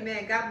that.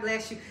 Amen. God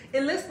bless you.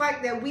 It looks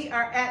like that we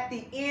are at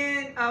the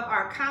end of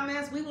our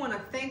comments. We want to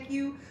thank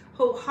you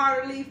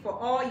wholeheartedly for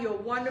all your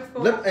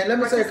wonderful and let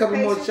me say a couple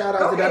more shout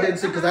outs that I didn't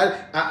see, because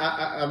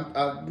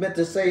I meant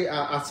to say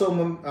I saw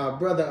my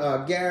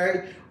brother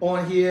Gary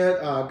on here.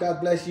 God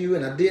bless you.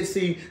 And I did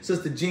see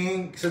Sister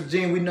Jean. Sister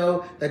Jean, we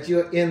know that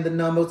you're in the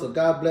number, so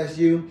God bless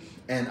you.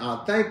 And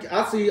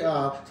I see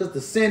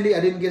Sister Cindy. I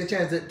didn't get a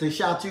chance to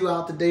shout you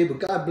out today, but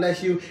God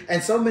bless you.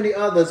 And so many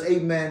others,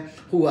 amen,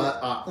 who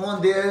are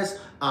on this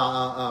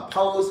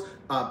post.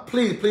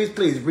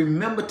 Please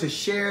remember to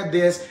share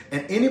this.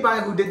 And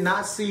anybody who did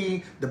not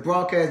see the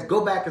broadcast,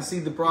 go back and see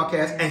the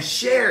broadcast and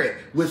share it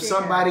with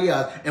somebody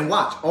else. And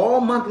watch,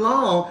 all month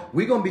long,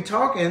 we're going to be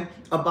talking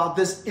about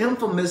this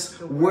infamous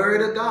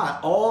word of God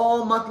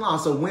all month long.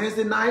 So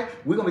Wednesday night,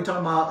 we're going to be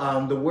talking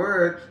about the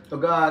word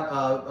of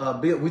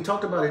God. We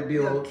talked about it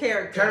build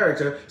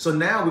character. So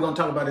now we're going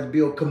to talk about it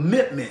build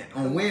commitment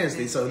on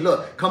Wednesday. So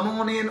look, come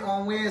on in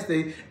on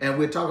Wednesday and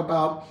we'll talk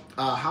about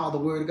how the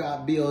word of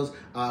God builds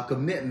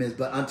commitments.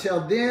 But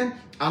until then,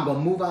 I'm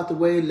going to move out the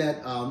way,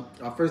 let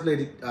our First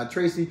Lady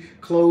Tracy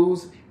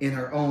close in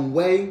her own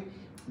way.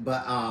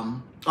 But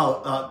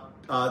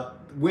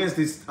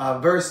Wednesday's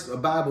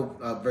Bible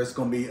verse is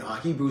going to be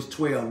Hebrews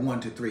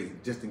 12:1-3,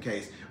 just in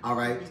case. All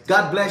right.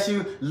 God bless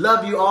you.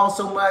 Love you all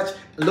so much.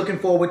 Looking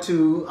forward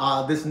to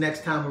this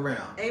next time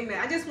around. Amen.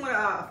 I just want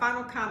a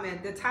final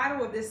comment. The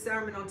title of this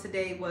sermon on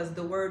today was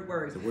The Word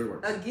Works. The Word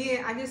Works.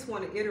 Again, I just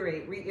want to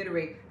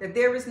reiterate that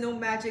there is no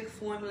magic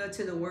formula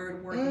to the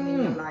word working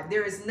in your life.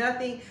 There is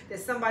nothing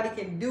that somebody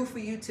can do for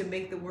you to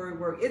make the word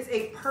work. It's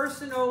a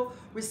personal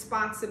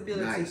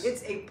responsibility. Nice.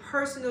 It's a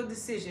personal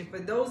decision. For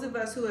those of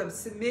us who have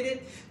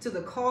submitted to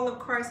the call of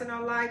Christ in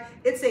our life,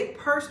 it's a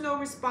personal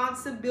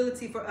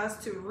responsibility for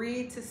us to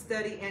read, to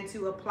study, and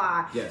to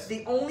apply. Yes.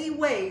 The only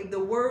way the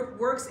word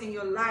works in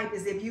your life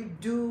is if you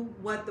do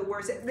what the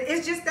word says.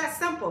 It's just that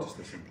simple.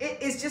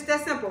 It's just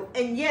that simple.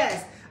 And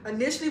yes,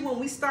 initially when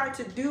we start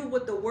to do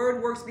what the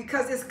word works,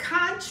 because it's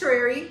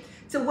contrary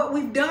to what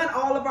we've done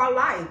all of our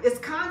life. It's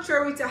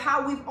contrary to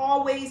how we've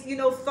always,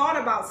 thought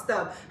about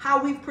stuff,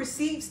 how we've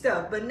perceived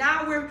stuff. But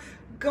now we're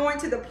going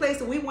to the place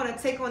where we want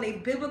to take on a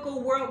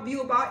biblical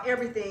worldview about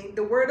everything.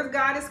 The word of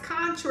God is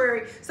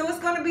contrary. So it's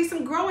going to be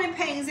some growing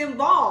pains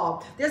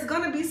involved. There's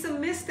going to be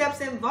some missteps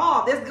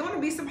involved. There's going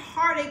to be some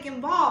heartache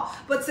involved.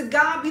 But to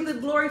God be the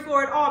glory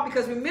for it all.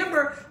 Because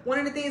remember, one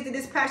of the things that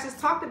this passage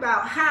talked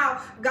about,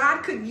 how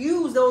God could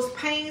use those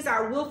pains,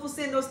 our willful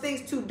sin, those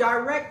things to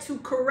direct, to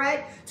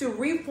correct, to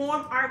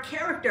reform our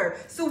character.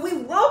 So we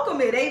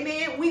welcome it.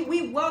 Amen.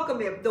 We welcome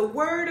it. The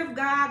word of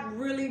God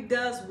really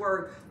does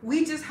work.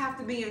 We just have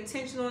to be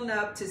intentional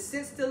enough to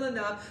sit still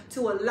enough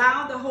to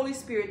allow the Holy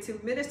Spirit to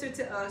minister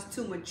to us,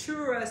 to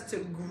mature us, to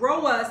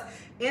grow us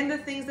in the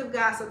things of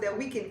God so that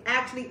we can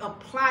actually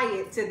apply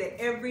it to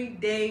the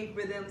everyday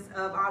rhythms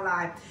of our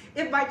life.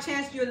 If by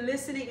chance you're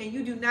listening and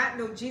you do not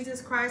know Jesus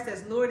Christ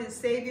as Lord and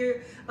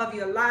Savior of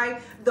your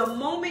life, the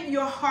moment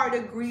your heart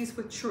agrees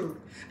with truth,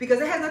 because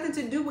it has nothing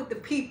to do with the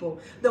people,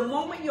 the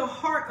moment your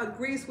heart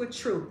agrees with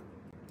truth,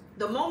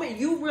 the moment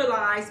you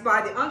realize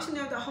by the unction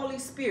of the Holy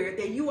Spirit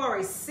that you are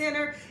a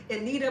sinner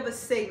in need of a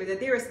Savior,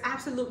 that there is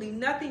absolutely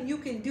nothing you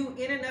can do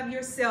in and of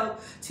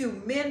yourself to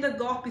mend the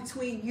gulf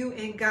between you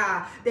and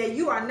God, that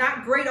you are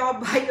not great all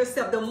by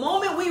yourself. The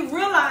moment we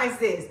realize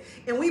this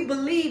and we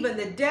believe in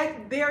the death,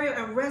 burial,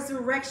 and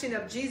resurrection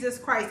of Jesus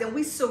Christ, and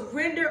we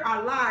surrender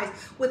our lives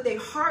with a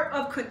heart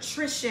of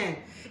contrition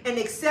and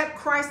accept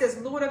Christ as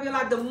Lord of your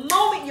life, the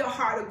moment your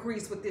heart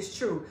agrees with this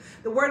truth,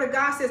 the word of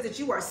God says that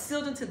you are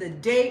sealed into the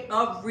day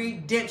of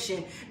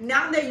redemption.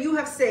 Now that you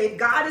have saved,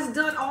 God has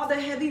done all the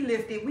heavy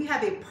lifting. We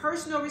have a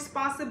personal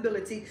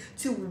responsibility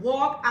to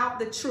walk out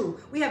the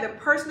truth. We have a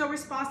personal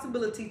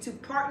responsibility to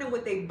partner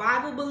with a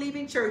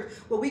Bible-believing church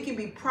where we can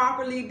be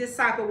properly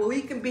discipled, where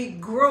we can be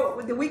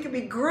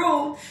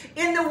groomed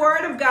in the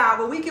word of God,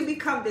 where we can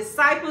become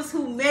disciples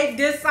who make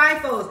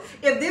disciples.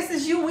 If this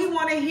is you, we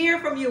want to hear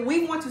from you.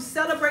 We want to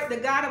celebrate the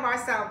God of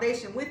our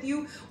salvation with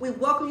you. We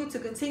welcome you to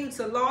continue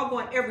to log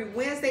on every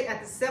Wednesday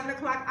at the 7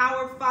 o'clock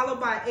hour,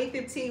 followed by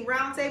 8:15 10:15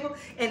 roundtable,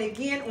 and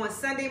again on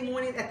Sunday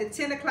mornings at the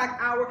 10 o'clock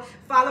hour,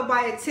 followed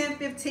by a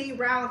 10:15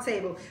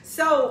 roundtable.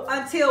 So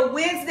until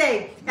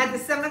Wednesday at the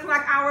 7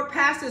 o'clock hour,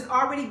 Pastor's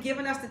already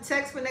given us the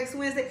text for next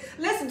Wednesday.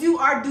 Let's do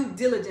our due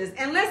diligence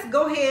and let's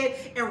go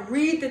ahead and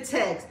read the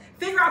text,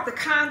 figure out the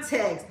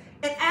context,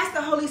 and ask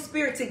the Holy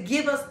Spirit to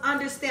give us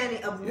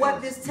understanding of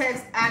what this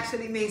text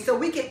actually means so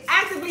we can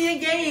actively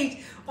engage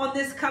on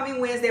this coming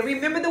Wednesday.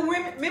 Remember the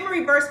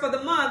memory verse for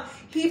the month,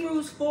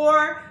 Hebrews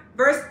 4,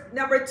 verse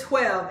number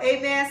 12.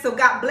 Amen. So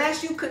God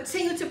bless you.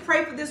 Continue to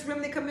pray for this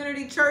Remnant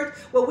Community Church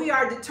where we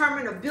are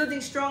determined of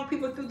building strong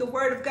people through the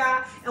word of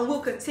God, and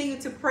we'll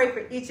continue to pray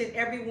for each and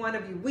every one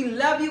of you. We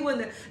love you in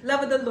the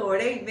love of the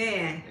Lord.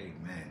 Amen.